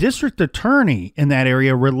 the district attorney in that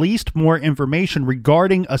area released more information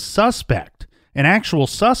regarding a suspect, an actual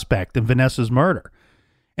suspect in Vanessa's murder.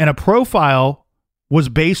 And a profile was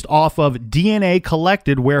based off of DNA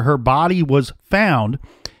collected where her body was found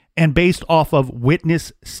and based off of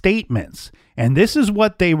witness statements. And this is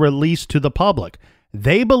what they released to the public.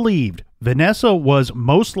 They believed Vanessa was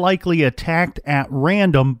most likely attacked at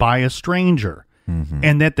random by a stranger,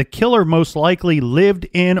 and that the killer most likely lived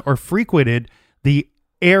in or frequented the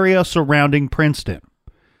area surrounding Princeton.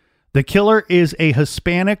 The killer is a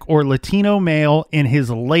Hispanic or Latino male in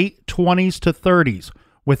his late 20s to 30s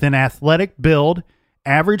with an athletic build,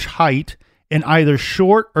 average height, and either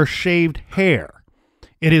short or shaved hair.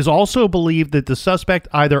 It is also believed that the suspect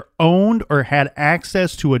either owned or had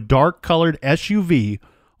access to a dark-colored SUV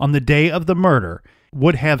on the day of the murder,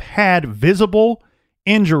 would have had visible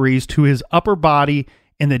injuries to his upper body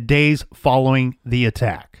in the days following the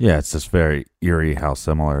attack. Yeah, it's just very eerie how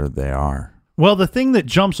similar they are. Well, the thing that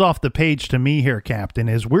jumps off the page to me here, Captain,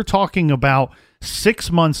 is we're talking about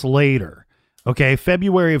 6 months later. Okay,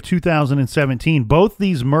 February of 2017. Both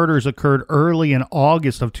these murders occurred early in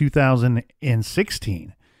August of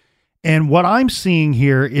 2016. And what I'm seeing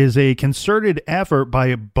here is a concerted effort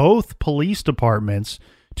by both police departments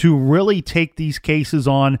to really take these cases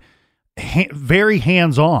on very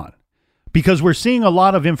hands-on, because we're seeing a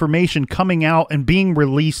lot of information coming out and being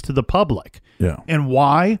released to the public. Yeah. And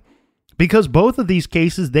why? Because both of these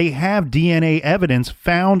cases, they have DNA evidence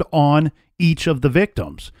found on each of the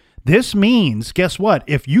victims. This means, guess what?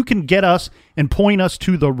 If you can get us and point us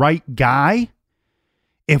to the right guy,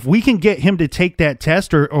 if we can get him to take that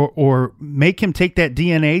test or make him take that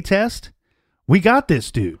DNA test, we got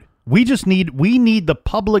this dude. We need the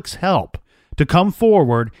public's help to come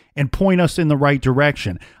forward and point us in the right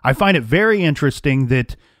direction. I find it very interesting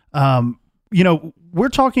that, we're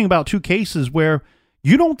talking about two cases where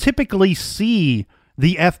you don't typically see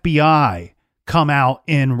the FBI come out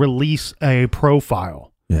and release a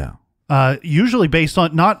profile. Yeah. Usually based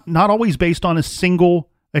on, not always based on a single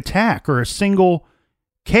attack or a single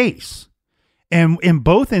case. And in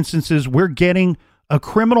both instances, we're getting a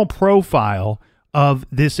criminal profile of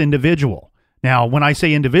this individual. Now, when I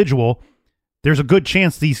say individual, there's a good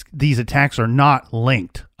chance these attacks are not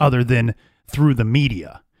linked other than through the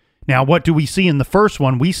media. Now, what do we see in the first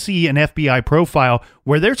one? We see an FBI profile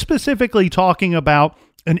where they're specifically talking about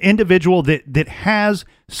an individual that has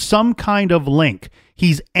some kind of link.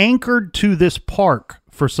 He's anchored to this park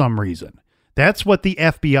for some reason. That's what the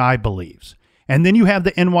FBI believes. And then you have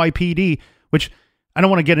the NYPD, which I don't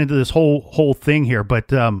want to get into this whole thing here,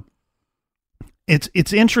 but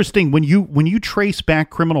it's interesting when you trace back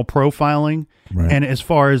criminal profiling, right, and as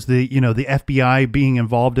far as the FBI being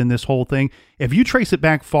involved in this whole thing, if you trace it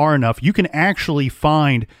back far enough, you can actually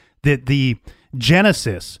find that the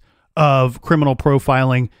genesis of criminal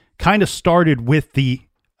profiling kind of started with the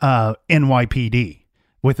NYPD.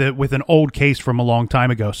 with an old case from a long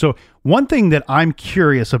time ago. So one thing that I'm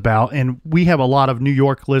curious about, and we have a lot of New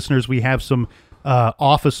York listeners, we have some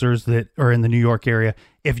officers that are in the New York area.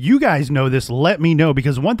 If you guys know this, let me know,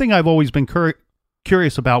 because one thing I've always been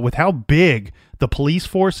curious about with how big the police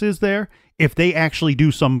force is there, if they actually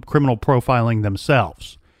do some criminal profiling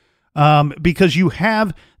themselves. Because you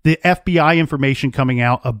have the FBI information coming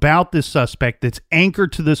out about this suspect that's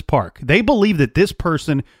anchored to this park. They believe that this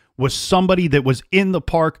person was somebody that was in the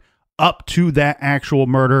park up to that actual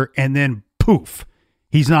murder, and then poof,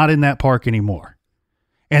 he's not in that park anymore.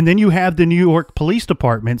 And then you have the New York Police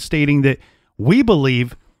Department stating that we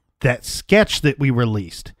believe that sketch that we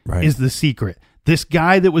released is the secret. This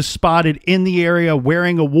guy that was spotted in the area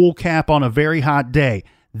wearing a wool cap on a very hot day,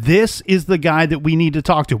 this is the guy that we need to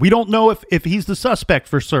talk to. We don't know if he's the suspect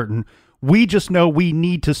for certain. We just know we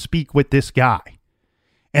need to speak with this guy.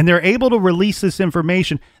 And they're able to release this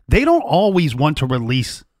information. They don't always want to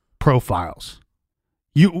release profiles.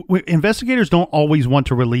 Investigators don't always want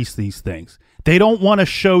to release these things. They don't want to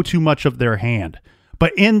show too much of their hand.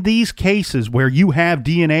 But in these cases where you have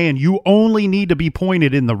DNA and you only need to be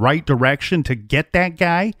pointed in the right direction to get that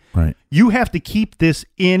guy, you have to keep this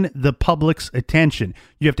in the public's attention.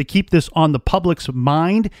 You have to keep this on the public's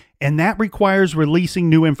mind, and that requires releasing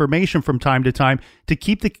new information from time to time to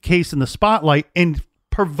keep the case in the spotlight and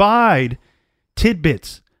provide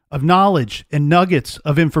tidbits of knowledge and nuggets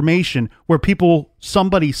of information where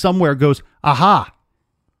somebody somewhere goes, aha,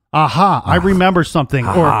 I remember something,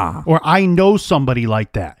 or I know somebody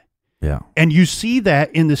like that. Yeah. And you see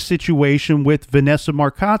that in the situation with Vanessa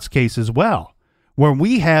Marcotte's case as well, where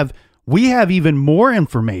we have even more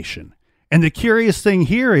information. And the curious thing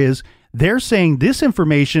here is they're saying this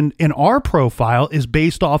information in our profile is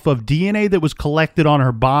based off of DNA that was collected on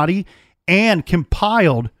her body and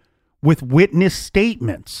compiled with witness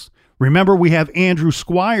statements. Remember, we have Andrew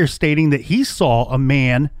Squire stating that he saw a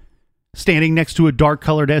man standing next to a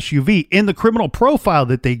dark-colored SUV. In the criminal profile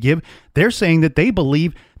that they give, they're saying that they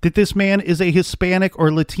believe that this man is a Hispanic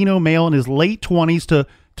or Latino male in his late 20s to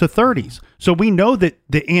 30s. So we know that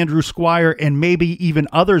Andrew Squire and maybe even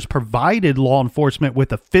others provided law enforcement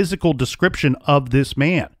with a physical description of this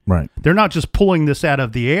man. Right. They're not just pulling this out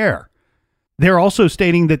of the air. They're also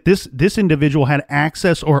stating that this individual had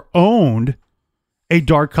access or owned a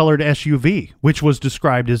dark-colored SUV, which was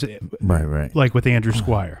described as like with Andrew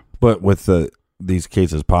Squire. But with these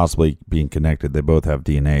cases possibly being connected, they both have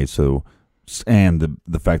DNA. So, and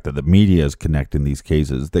the fact that the media is connecting these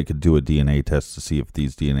cases, they could do a DNA test to see if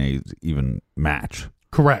these DNAs even match.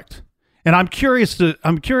 Correct. And I'm curious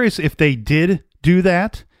if they did do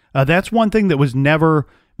that. That's one thing that was never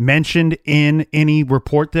mentioned in any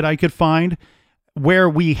report that I could find, where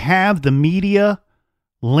we have the media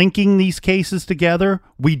linking these cases together.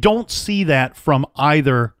 We don't see that from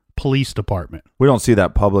either police department. We don't see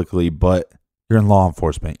that publicly, but you're in law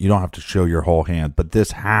enforcement. You don't have to show your whole hand, but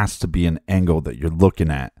this has to be an angle that you're looking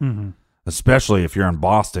at, especially if you're in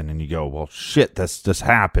Boston and you go, well, shit, this just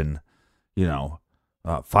happened,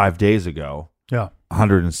 5 days ago. Yeah.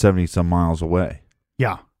 170 some miles away.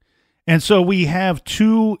 Yeah. And so we have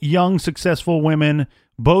two young, successful women,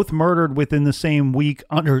 both murdered within the same week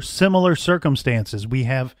under similar circumstances. We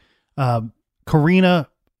have Karina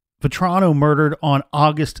Vetrano murdered on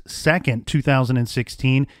August 2nd,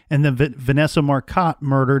 2016, and then Vanessa Marcotte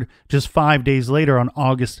murdered just 5 days later on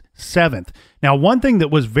August 7th. Now, one thing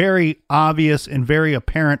that was very obvious and very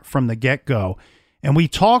apparent from the get-go, and we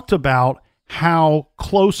talked about how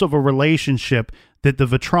close of a relationship that the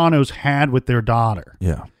Vetranos had with their daughter.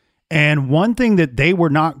 Yeah. And one thing that they were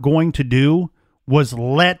not going to do was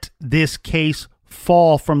let this case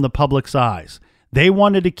fall from the public's eyes. They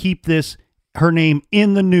wanted to keep her name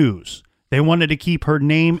in the news. They wanted to keep her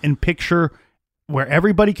name and picture where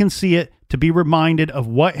everybody can see it, to be reminded of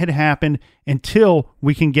what had happened until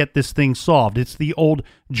we can get this thing solved. It's the old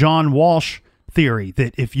John Walsh theory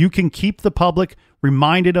that if you can keep the public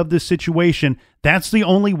reminded of this situation, that's the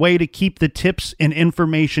only way to keep the tips and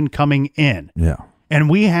information coming in. Yeah. And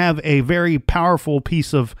we have a very powerful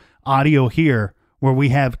piece of audio here where we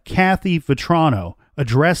have Kathy Vetrano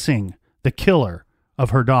addressing the killer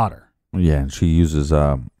of her daughter. Yeah, and she uses,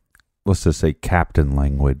 let's just say, captain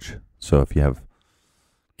language. So if you have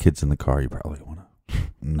kids in the car, you probably want to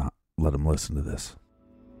not let them listen to this.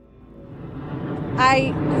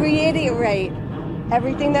 I reiterate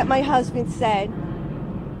everything that my husband said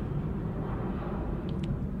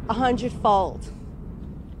 100-fold.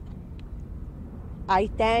 I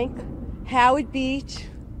thank Howard Beach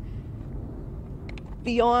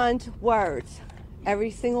beyond words,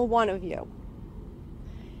 every single one of you.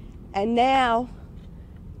 And now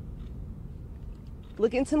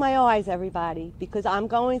look into my eyes, everybody, because I'm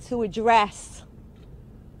going to address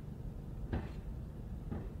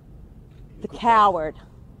the coward.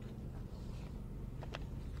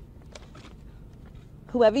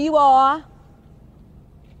 Whoever you are,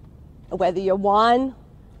 whether you're 1,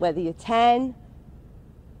 whether you're 10,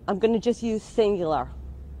 I'm going to just use singular.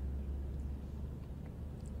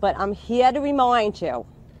 But I'm here to remind you,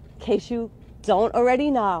 in case you don't already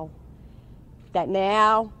know, that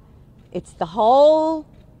now it's the whole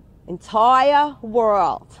entire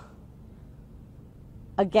world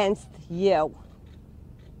against you.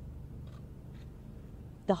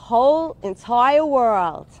 The whole entire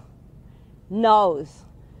world knows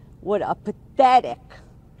what a pathetic,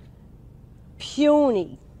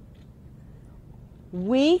 puny,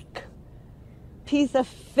 weak piece of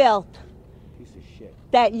filth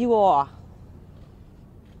that you are.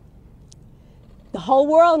 The whole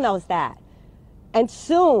world knows that. And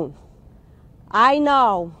soon, I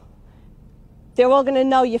know they're all going to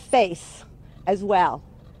know your face as well.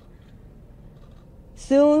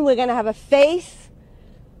 Soon, we're going to have a face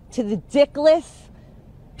to the dickless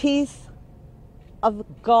piece of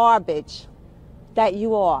garbage that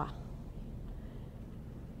you are.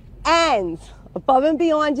 And above and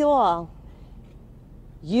beyond you all,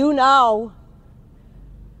 you know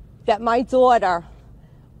that my daughter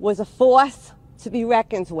was a force to be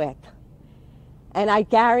reckoned with. And I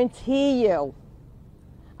guarantee you,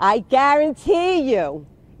 you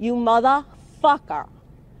motherfucker,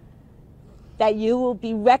 that you will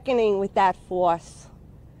be reckoning with that force.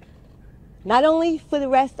 Not only for the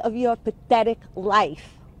rest of your pathetic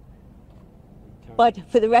life, but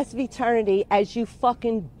for the rest of eternity as you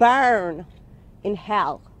fucking burn in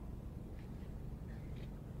hell.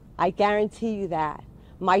 I guarantee you that.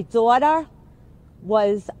 My daughter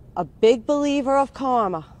was a big believer of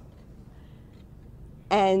karma.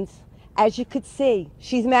 And as you could see,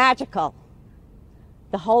 she's magical.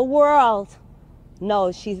 The whole world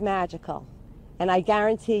knows she's magical. And I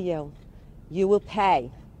guarantee you, you will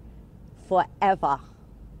pay forever.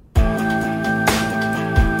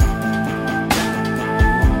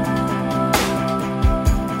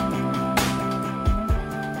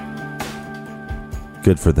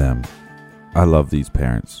 Good for them. I love these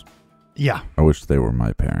parents. Yeah. I wish they were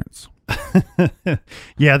my parents.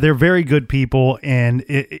 Yeah, they're very good people, and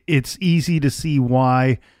it's easy to see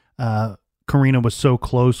why Karina was so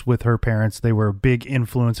close with her parents. They were a big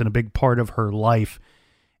influence and a big part of her life.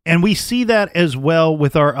 And we see that as well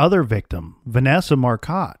with our other victim, Vanessa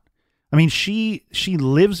Marcotte. I mean, she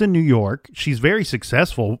lives in New York. She's very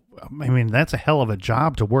successful. I mean, that's a hell of a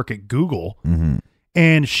job to work at Google. Mm-hmm.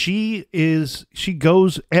 And she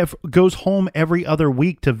goes home every other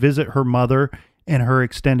week to visit her mother and her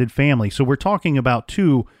extended family. So we're talking about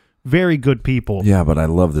two very good people. Yeah, but I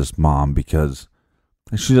love this mom because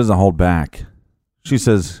she doesn't hold back. She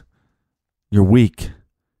says, "You're weak.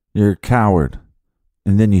 You're a coward."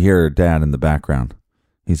 And then you hear her dad in the background.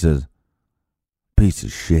 He says, "Piece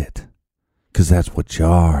of shit." Because that's what you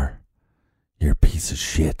are. You're a piece of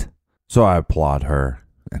shit. So I applaud her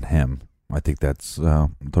and him. I think that's the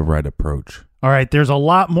right approach. All right, there's a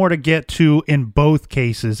lot more to get to in both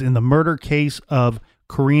cases. In the murder case of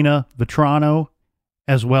Karina Vetrano,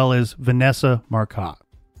 as well as Vanessa Marcotte.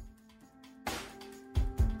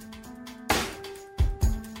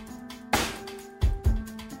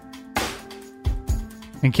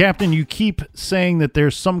 And Captain, you keep saying that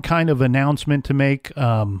there's some kind of announcement to make.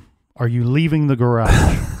 Are you leaving the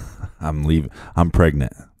garage? I'm leaving. I'm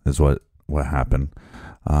pregnant is what happened.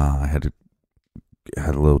 I had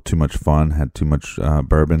a little too much fun, had too much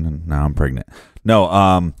bourbon, and now I'm pregnant. No,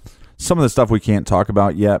 some of the stuff we can't talk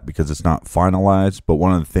about yet because it's not finalized, but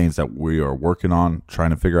one of the things that we are working on,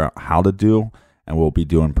 trying to figure out how to do, and we'll be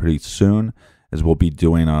doing pretty soon, is we'll be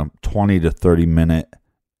doing a 20 to 30 minute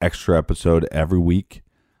extra episode every week.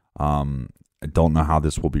 I don't know how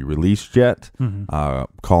this will be released yet. Mm-hmm.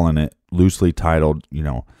 Calling it loosely titled,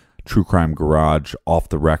 True Crime Garage Off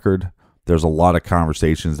the Record. There's a lot of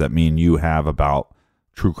conversations that me and you have about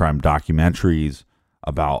true crime documentaries,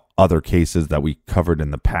 about other cases that we covered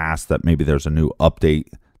in the past that maybe there's a new update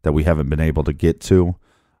that we haven't been able to get to,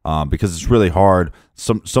 because it's really hard.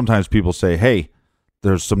 Sometimes people say, hey,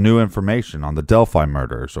 there's some new information on the Delphi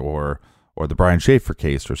murders or the Brian Schaefer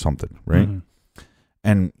case or something, right? Mm-hmm.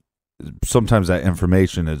 And sometimes that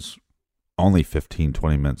information is only 15,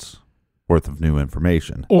 20 minutes worth of new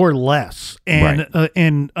information. Or less. And right.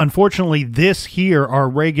 And unfortunately, this here, our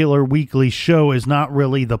regular weekly show, is not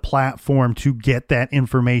really the platform to get that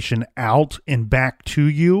information out and back to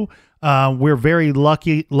you. We're very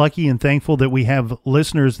lucky and thankful that we have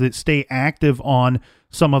listeners that stay active on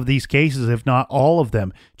some of these cases, if not all of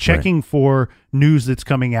them, checking for news that's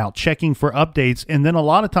coming out, checking for updates. And then a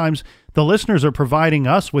lot of times the listeners are providing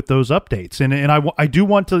us with those updates. And I do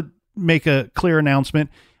want to make a clear announcement.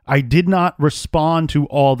 I did not respond to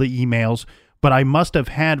all the emails, but I must have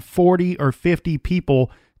had 40 or 50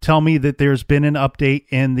 people tell me that there's been an update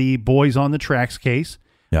in the Boys on the Tracks case.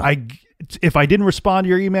 Yeah. If I didn't respond to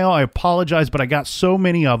your email, I apologize, but I got so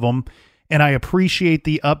many of them, and I appreciate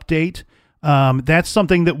the update. That's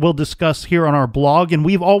something that we'll discuss here on our blog, and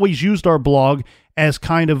we've always used our blog as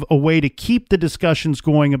kind of a way to keep the discussions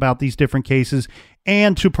going about these different cases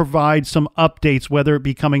and to provide some updates, whether it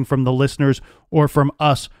be coming from the listeners or from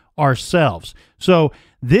us ourselves. So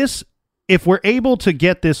if we're able to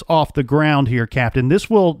get this off the ground here, Captain, this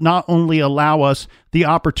will not only allow us the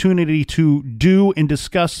opportunity to do and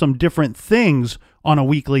discuss some different things on a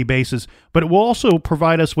weekly basis, but it will also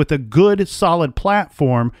provide us with a good, solid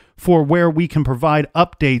platform for where we can provide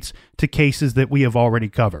updates to cases that we have already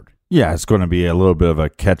covered. Yeah, it's going to be a little bit of a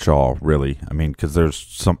catch-all, really. I mean, because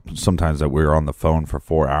there's sometimes that we're on the phone for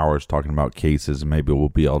 4 hours talking about cases, and maybe we'll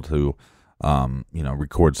be able to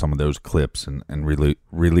record some of those clips and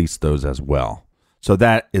release those as well. So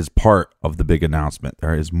that is part of the big announcement.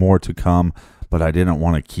 There is more to come, but I didn't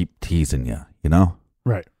want to keep teasing you,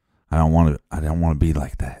 Right. I don't want to be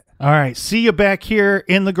like that. All right. See you back here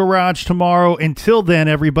in the garage tomorrow. Until then,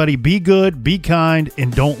 everybody, be good, be kind,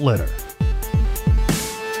 and don't litter.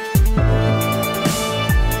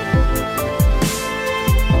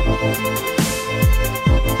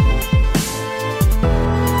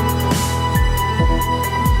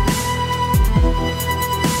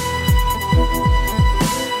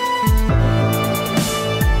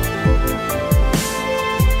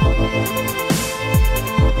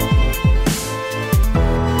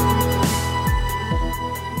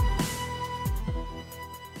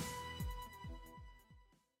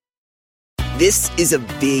 This is a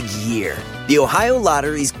big year. The Ohio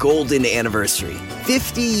Lottery's golden anniversary.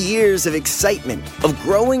 50 years of excitement, of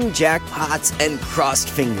growing jackpots and crossed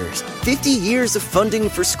fingers. 50 years of funding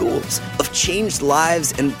for schools, of changed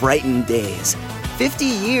lives and brightened days. 50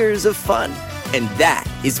 years of fun, and that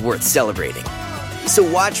is worth celebrating. So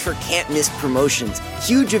watch for can't-miss promotions,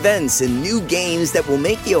 huge events, and new games that will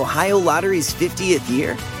make the Ohio Lottery's 50th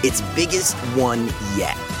year its biggest one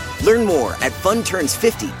yet. Learn more at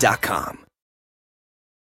funturns50.com.